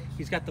see.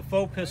 He's got the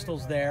faux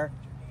pistols there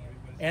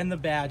and the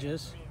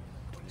badges.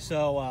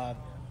 So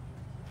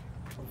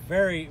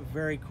very,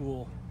 very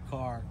cool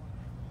car.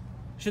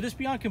 Should this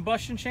be on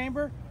combustion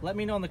chamber? Let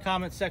me know in the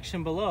comment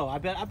section below. I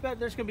bet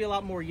there's gonna be a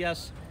lot more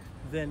yes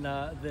than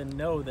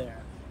no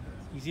there.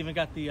 He's even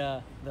got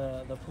the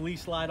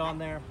police light on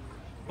there.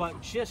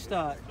 But just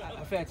a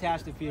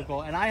fantastic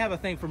vehicle. And I have a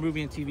thing for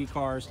movie and TV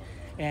cars,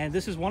 and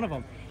this is one of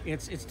them.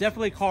 It's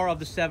definitely a car of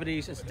the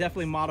 70s. It's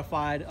definitely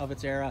modified of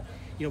its era.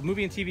 You know,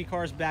 movie and TV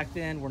cars back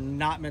then were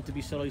not meant to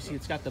be subtle. You see,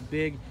 it's got the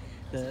big,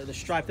 the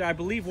stripe there. I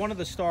believe one of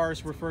the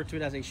stars referred to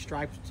it as a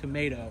striped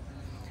tomato,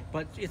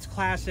 but it's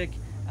classic.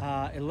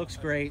 It looks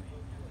great.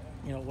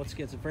 You know,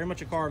 it's very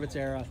much a car of its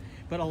era.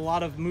 But a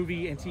lot of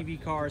movie and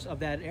TV cars of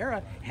that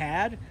era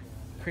had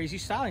crazy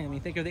styling. I mean,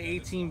 think of the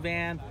A-Team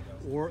van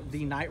or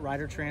the Knight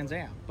Rider Trans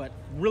Am. But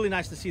really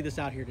nice to see this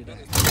out here today.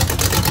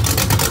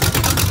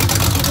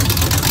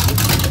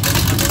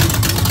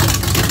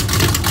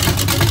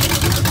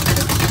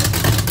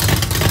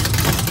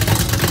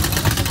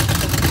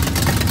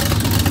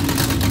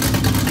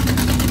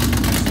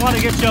 Just want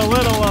to get you a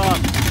little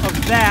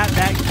of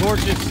that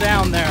gorgeous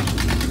sound there.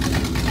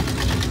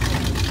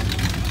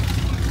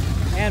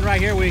 And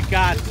right here we've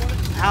got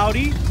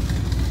Audi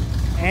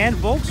and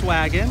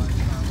Volkswagen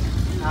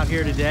out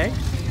here today.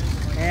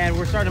 And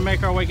we're starting to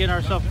make our way, getting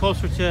ourselves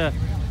closer to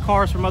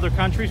cars from other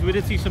countries. We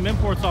did see some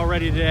imports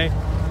already today,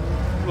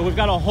 but we've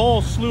got a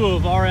whole slew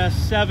of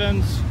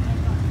RS7s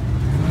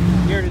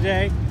here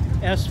today,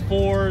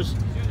 S4s.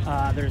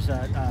 There's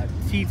a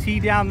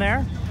TT down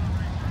there.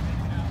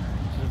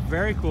 It's a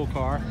very cool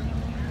car.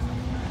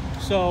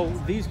 So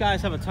these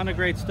guys have a ton of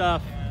great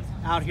stuff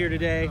out here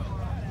today.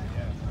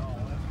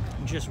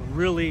 Just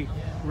really,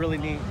 really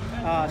neat.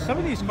 Some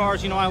of these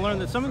cars, you know, I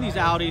learned that some of these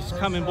Audis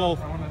come in both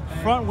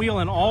front wheel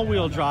and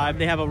all-wheel drive.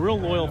 They have a real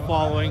loyal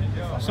following.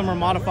 Some are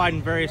modified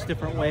in various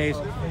different ways.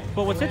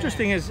 But what's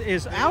interesting is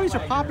Audis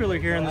are popular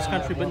here in this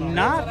country, but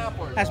not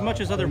as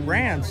much as other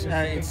brands,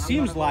 it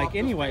seems like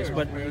anyways.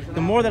 But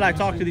the more that I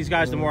talk to these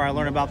guys, the more I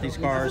learn about these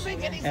cars,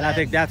 and I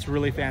think that's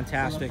really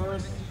fantastic.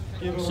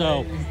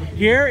 So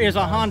here is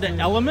a Honda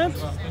Element.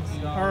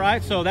 All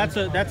right, so that's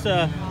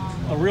a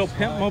real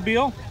pimp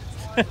mobile.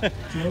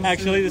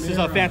 Actually, this is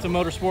a Phantom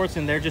Motorsports,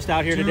 and they're just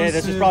out here today.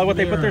 This is probably what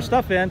they put their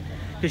stuff in,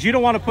 because you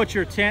don't want to put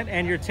your tent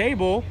and your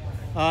table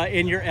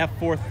in your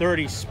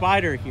F430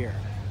 Spider here.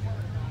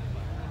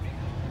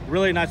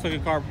 Really nice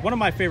looking car. One of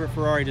my favorite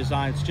Ferrari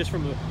designs, just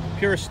from a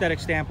pure aesthetic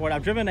standpoint.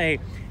 I've driven a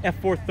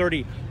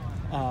F430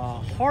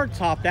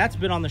 hardtop. That's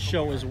been on the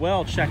show as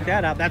well. Check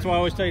that out. That's why I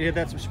always tell you to hit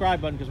that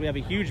subscribe button, because we have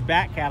a huge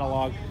back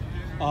catalog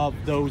of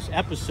those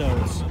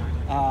episodes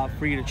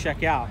for you to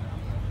check out.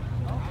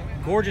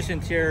 Gorgeous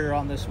interior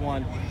on this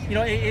one. You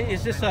know,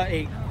 is this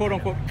a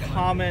quote-unquote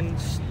common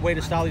way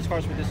to style these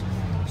cars, with this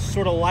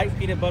sort of light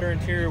peanut butter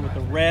interior with the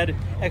red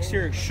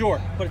exterior?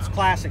 Sure, but it's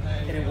classic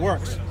and it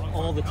works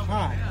all the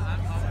time.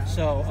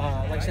 So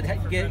like I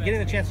said, getting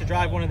the chance to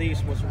drive one of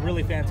these was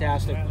really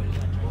fantastic.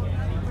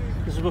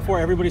 This is before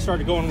everybody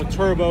started going with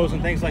turbos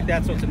and things like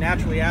that, so it's a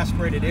naturally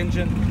aspirated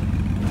engine.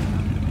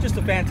 Just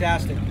a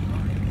fantastic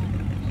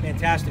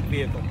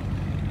vehicle.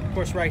 Of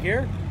course, right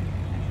here,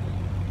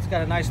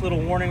 got a nice little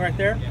warning right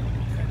there.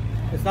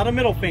 It's not a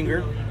middle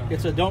finger,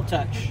 it's a don't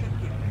touch.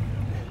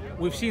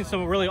 We've seen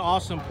some really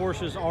awesome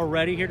Porsches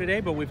already here today,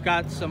 but we've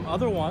got some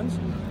other ones.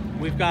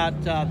 We've got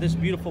this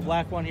beautiful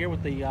black one here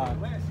with the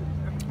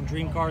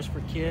Dream Cars for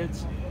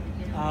Kids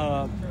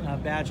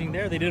badging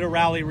there. They did a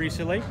rally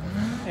recently.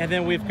 And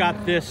then we've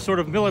got this sort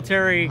of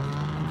military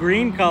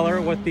green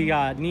color with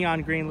the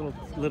neon green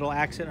little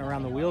accent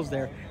around the wheels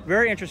there.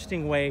 Very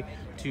interesting way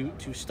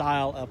to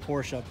style a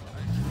Porsche.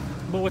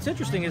 But what's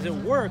interesting is it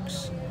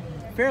works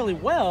fairly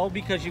well,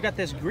 because you got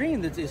this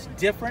green that is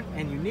different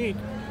and unique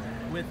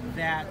with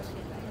that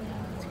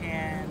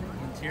tan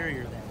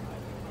interior there.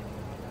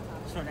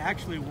 So it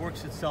actually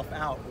works itself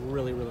out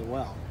really, really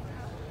well.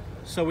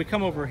 So we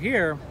come over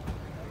here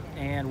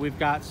and we've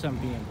got some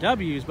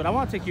BMWs, but I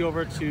want to take you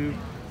over to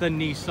the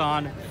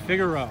Nissan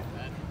Figaro.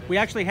 We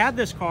actually had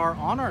this car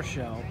on our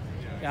show.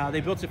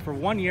 They built it for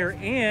 1 year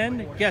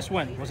in, guess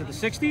when? Was it the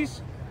 60s?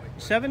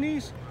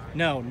 70s?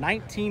 No,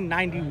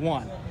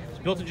 1991. It's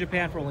built in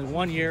Japan for only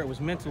 1 year. It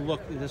was meant to look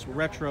this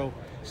retro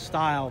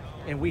style,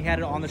 and we had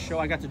it on the show.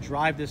 I got to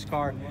drive this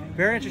car.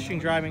 Very interesting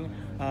driving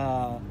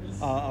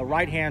a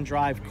right-hand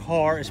drive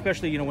car,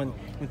 especially, you know, when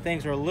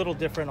things are a little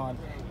different on,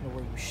 you know,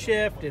 where you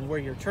shift and where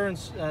your turn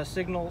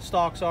signal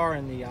stalks are,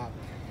 and the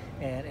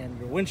and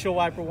your windshield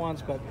wiper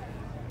ones. But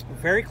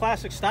very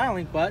classic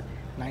styling, but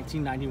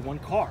 1991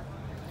 car.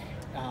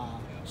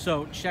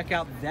 So check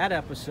out that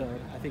episode.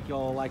 I think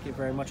you'll like it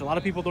very much. A lot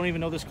of people don't even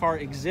know this car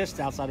exists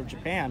outside of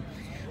Japan.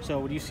 So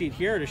when you see it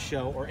here at a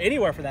show, or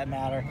anywhere for that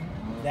matter,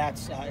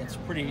 that's it's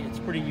pretty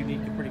unique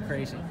and pretty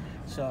crazy.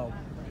 So,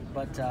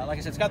 but like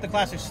I said, it's got the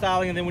classic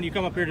styling, and then when you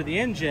come up here to the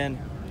engine,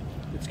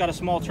 it's got a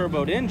small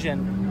turboed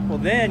engine. Well,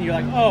 then you're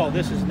like, oh,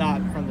 this is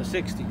not from the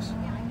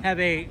 60s. Have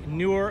a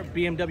newer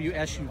BMW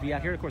SUV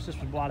out here. Of course, this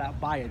was bought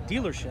out by a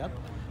dealership.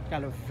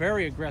 Got a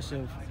very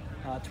aggressive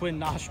twin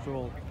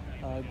nostril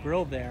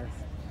grille there.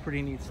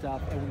 Pretty neat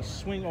stuff. And we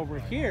swing over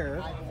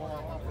here,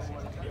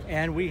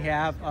 and we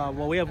have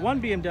well, we have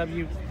one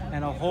BMW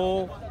and a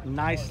whole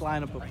nice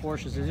lineup of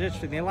Porsches. It's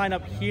interesting. They line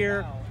up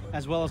here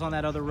as well as on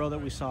that other row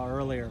that we saw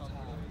earlier.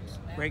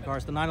 Great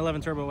cars. The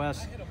 911 Turbo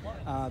S,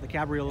 the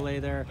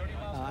Cabriolet there.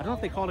 I don't know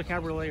if they call it a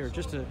Cabriolet or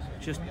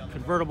just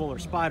convertible or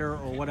Spider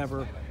or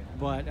whatever,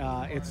 but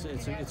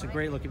it's a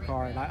great looking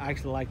car, and I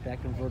actually like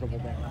that convertible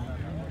there.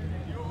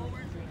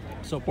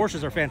 So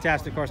Porsches are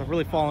fantastic cars. I've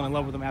really fallen in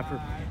love with them after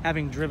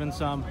having driven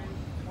some.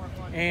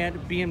 And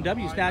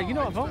BMWs. Now, you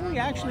know, I've only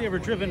actually ever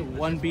driven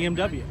one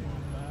BMW,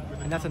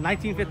 and that's a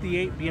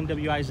 1958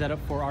 BMW iZeta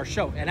for our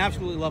show, and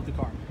absolutely love the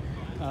car.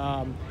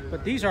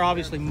 But these are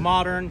obviously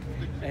modern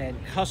and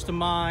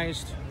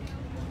customized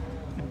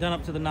and done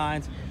up to the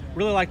nines.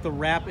 Really like the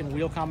wrap and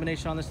wheel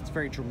combination on this. It's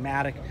very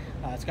dramatic.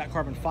 It's got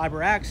carbon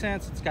fiber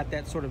accents. It's got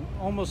that sort of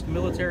almost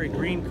military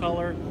green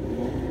color.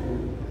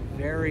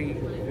 Very,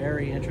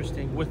 very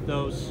interesting with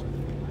those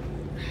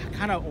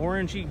kind of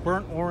orangey,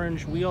 burnt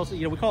orange wheels.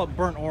 You know, we call it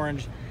burnt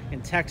orange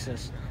in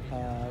Texas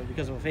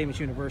because of a famous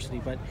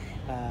university, but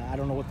I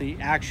don't know what the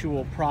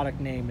actual product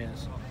name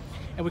is.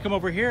 And we come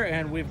over here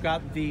and we've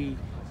got the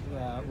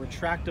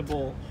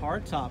retractable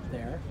hardtop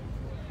there,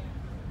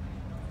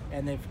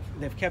 and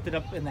they've kept it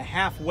up in the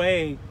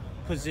halfway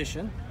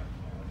position.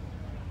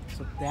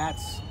 So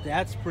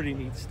that's pretty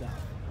neat stuff.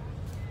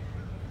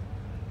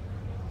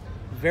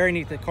 Very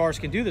neat that cars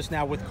can do this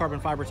now with carbon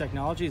fiber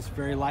technology. It's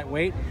very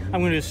lightweight.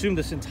 I'm going to assume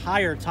this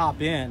entire top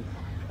end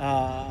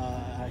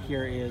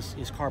here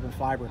is carbon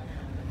fiber.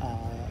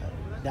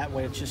 That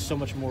way it's just so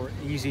much more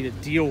easy to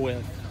deal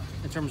with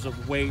in terms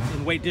of weight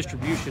and weight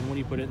distribution when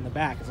you put it in the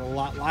back. It's a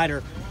lot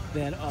lighter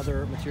than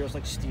other materials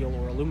like steel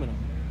or aluminum.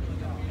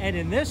 And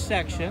in this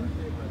section,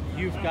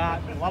 you've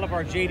got a lot of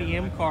our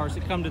JDM cars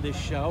that come to this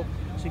show.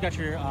 So you got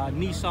your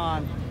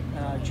Nissan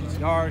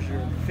GTRs, your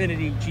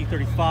Infiniti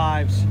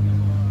G35s.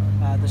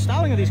 The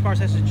styling of these cars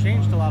hasn't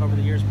changed a lot over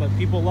the years, but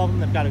people love them.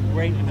 They've got a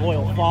great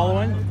loyal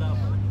following.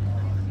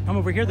 Come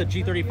over here, the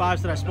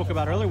G35s that I spoke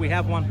about earlier. We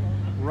have one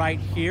right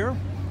here.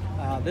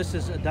 This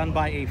is done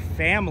by a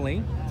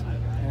family,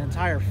 an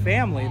entire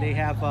family. They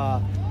have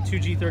two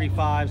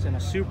G35s and a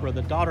Supra.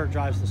 The daughter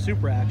drives the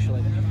Supra,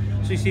 actually.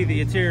 So you see the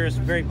interior is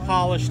very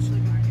polished,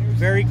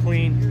 very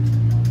clean.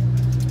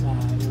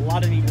 A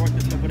lot of neat work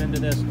that's been put into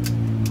this.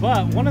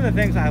 But one of the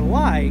things I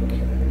like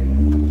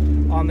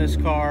on this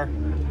car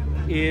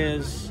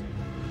is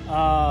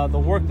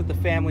the work that the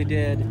family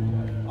did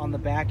on the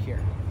back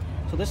here.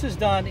 So this is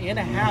done in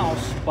a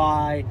house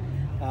by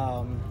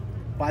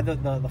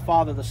the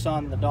father, the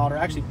son, the daughter,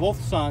 actually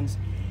both sons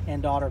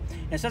and daughter.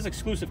 And it says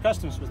exclusive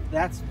customs, but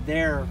that's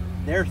their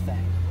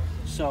thing.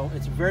 So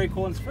it's very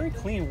cool and it's very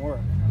clean work.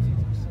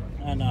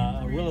 And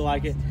I really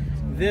like it.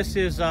 This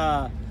is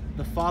the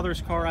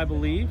father's car, I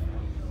believe.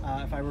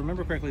 If I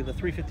remember correctly, the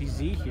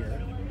 350Z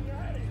here.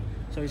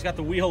 So he's got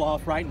the wheel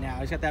off right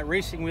now. He's got that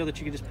racing wheel that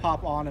you can just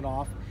pop on and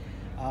off.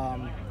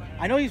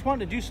 I know he's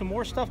wanting to do some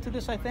more stuff to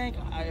this, I think,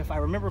 if I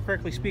remember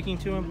correctly speaking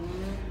to him.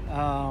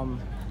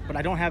 But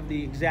I don't have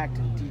the exact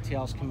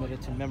details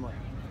committed to memory.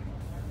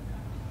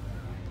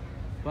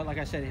 But like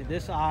I said,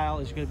 this aisle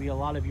is going to be a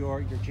lot of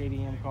your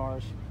JDM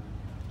cars.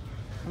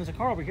 And there's a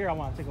car over here I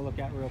want to take a look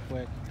at real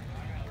quick.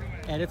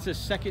 And it's a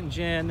second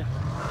gen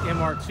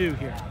MR2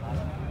 here.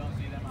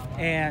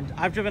 And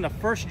I've driven a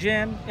first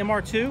gen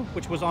MR2,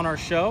 which was on our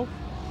show,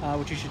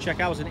 which you should check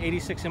out. It was an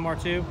 86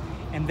 MR2.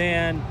 And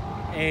then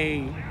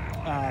a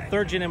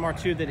third gen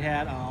MR2 that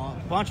had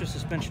a bunch of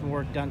suspension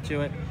work done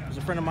to it. It was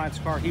a friend of mine's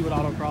car. He would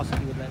autocross it.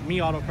 He would let me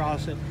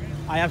autocross it.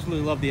 I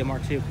absolutely love the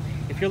MR2.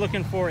 If you're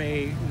looking for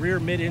a rear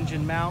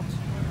mid-engine mount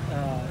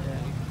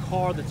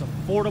car that's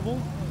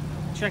affordable,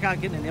 check out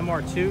getting an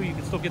MR2. You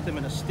can still get them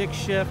in a stick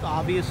shift,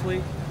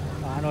 obviously.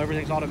 I know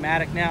everything's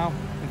automatic now.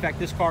 In fact,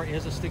 this car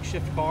is a stick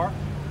shift car.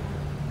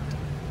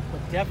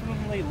 But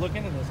definitely look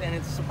into this, and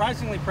it's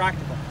surprisingly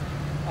practical.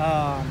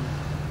 But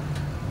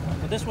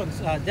this one's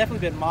definitely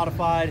been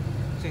modified.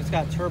 So it's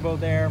got turbo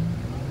there.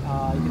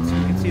 You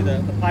can see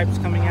the pipes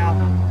coming out.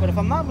 But if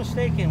I'm not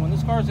mistaken, when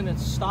this car's in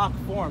its stock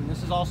form,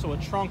 this is also a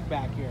trunk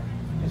back here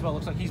as well. It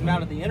looks like he's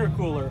mounted the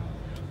intercooler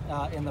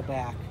in the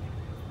back,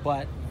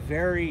 but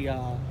very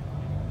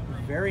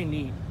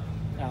neat.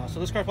 So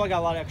this car probably got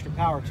a lot of extra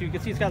power too. You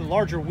can see it's got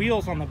larger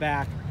wheels on the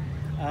back,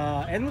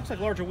 and it looks like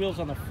larger wheels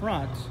on the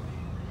front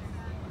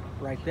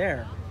right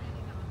there.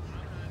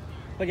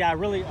 But yeah, I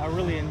really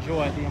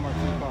enjoy the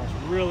MR2 cars.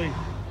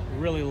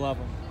 Really love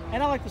them.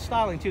 And I like the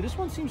styling too. This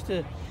one seems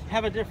to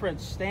have a different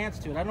stance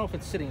to it. I don't know if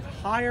it's sitting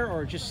higher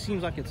or it just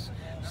seems like it's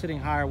sitting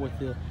higher with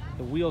the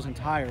wheels and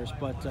tires.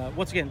 But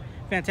once again,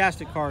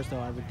 fantastic cars though.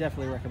 I would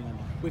definitely recommend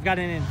them. We've got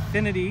an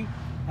Infiniti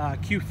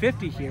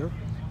Q50 here.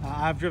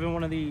 I've driven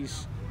one of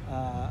these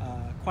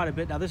quite a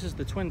bit. Now this is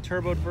the twin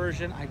turboed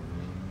version. I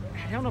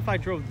don't know if I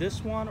drove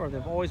this one or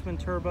they've always been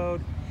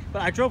turboed,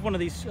 but I drove one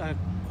of these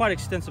quite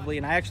extensively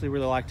and I actually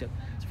really liked it.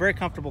 It's a very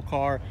comfortable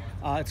car.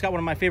 It's got one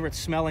of my favorite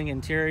smelling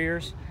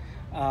interiors.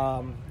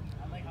 I've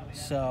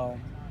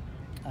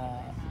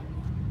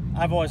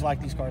always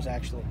liked these cars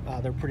actually.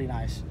 They're pretty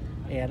nice.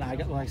 And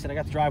like I said, I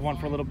got to drive one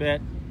for a little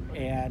bit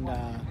and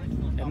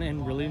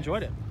really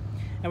enjoyed it.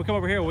 And we come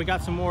over here, we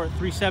got some more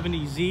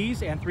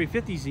 370Zs and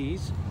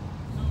 350Zs.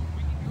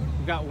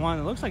 We've got one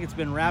that looks like it's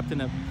been wrapped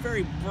in a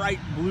very bright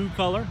blue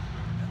color.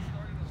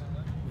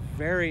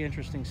 Very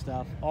interesting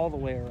stuff all the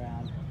way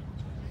around.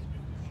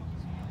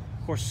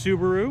 Of course,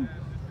 Subaru,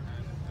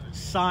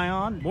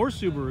 Scion, more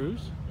Subarus.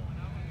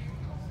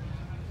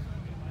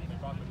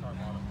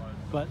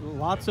 But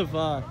lots of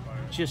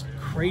just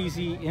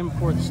crazy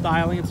import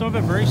styling, and some of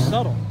it very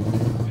subtle.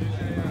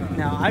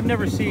 Now, I've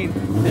never seen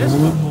this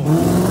before.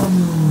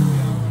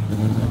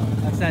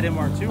 That's that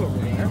MR2 over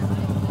there.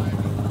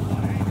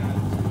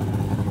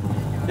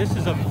 This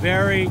is a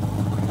very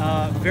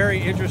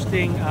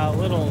interesting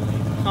little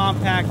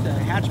compact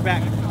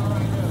hatchback.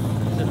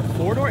 Is it a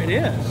four-door? It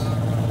is.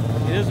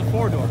 It is a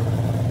four-door.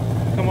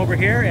 Come over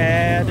here,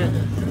 and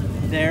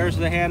there's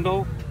the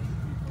handle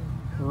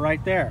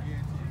right there.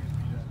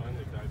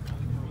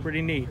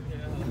 Pretty neat.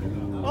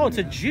 Oh, it's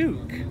a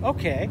juke.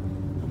 Okay.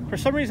 For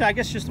some reason, I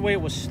guess just the way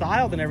it was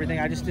styled and everything,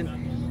 I just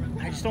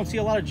don't see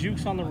a lot of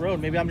jukes on the road.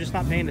 Maybe I'm just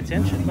not paying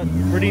attention, but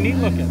pretty neat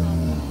looking.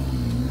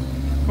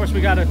 Of course,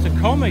 we got a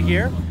Tacoma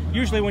here.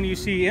 Usually when you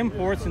see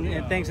imports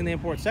and things in the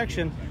import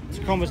section,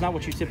 Tacoma is not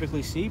what you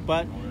typically see,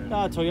 but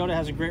Toyota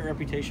has a great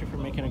reputation for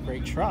making a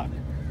great truck.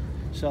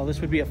 So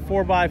this would be a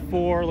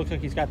 4x4. Looks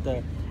like he's got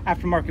the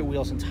aftermarket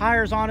wheels and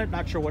tires on it.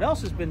 Not sure what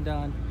else has been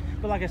done.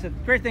 But like I said,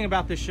 the great thing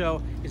about this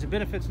show is it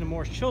benefits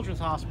Nemours Children's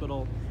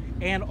Hospital,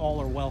 and all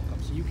are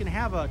welcome. So you can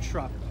have a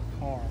truck, a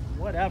car,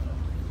 whatever.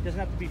 It doesn't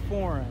have to be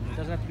foreign. It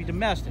doesn't have to be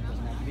domestic. It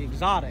doesn't have to be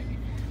exotic.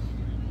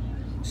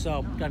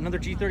 So got another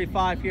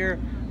G35 here,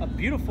 a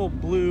beautiful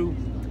blue.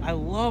 I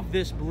love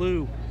this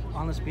blue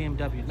on this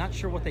BMW. Not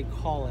sure what they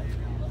call it,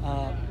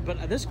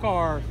 but this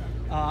car,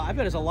 I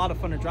bet is a lot of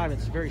fun to drive.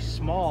 It's very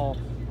small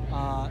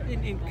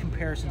in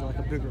comparison to like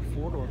a bigger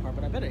four-door car,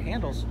 but I bet it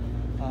handles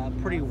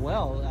pretty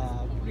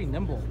well, pretty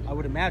nimble, I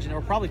would imagine,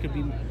 or probably could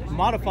be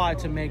modified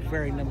to make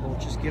very nimble,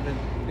 just given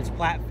its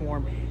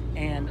platform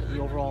and the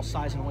overall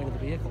size and weight of the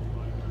vehicle.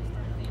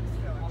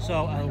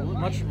 So a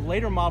much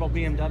later model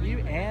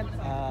BMW, and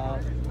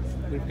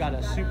we've got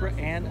a Supra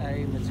and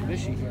a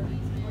Mitsubishi here.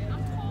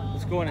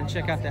 Let's go in and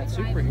check out that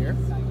Supra here.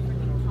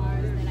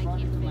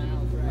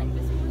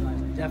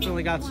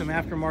 Definitely got some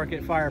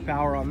aftermarket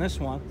firepower on this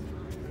one.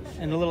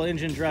 And the little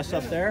engine dress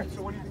up there.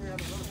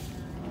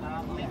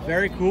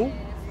 Very cool.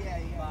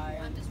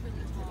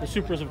 The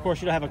Supras, of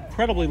course, you have an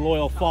incredibly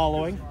loyal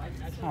following.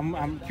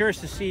 I'm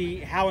curious to see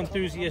how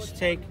enthusiasts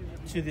take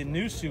to the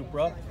new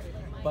Supra,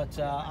 but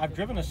I've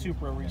driven a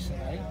Supra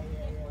recently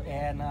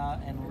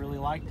and really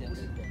liked it.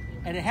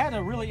 And it had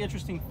a really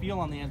interesting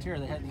feel on the interior.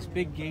 They had these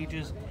big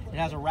gauges. It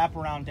has a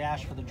wraparound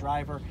dash for the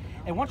driver.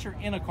 And once you're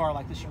in a car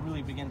like this, you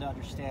really begin to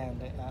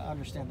understand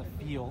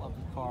the feel of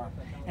the car,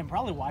 and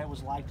probably why it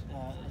was liked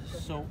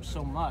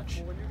so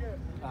much.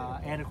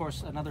 And of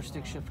course, another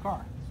stick shift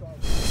car.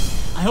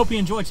 I hope you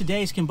enjoyed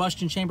today's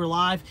Combustion Chamber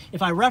Live.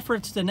 If I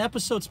referenced an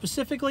episode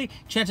specifically,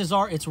 chances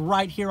are it's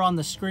right here on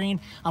the screen.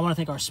 I want to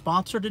thank our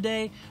sponsor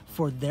today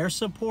for their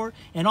support.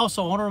 And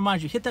also, I want to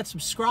remind you, hit that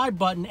subscribe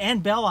button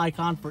and bell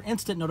icon for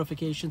instant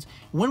notifications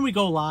when we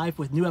go live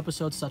with new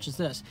episodes such as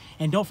this.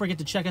 And don't forget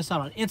to check us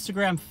out on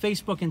Instagram,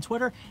 Facebook, and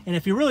Twitter. And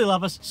if you really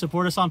love us,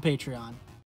 support us on Patreon.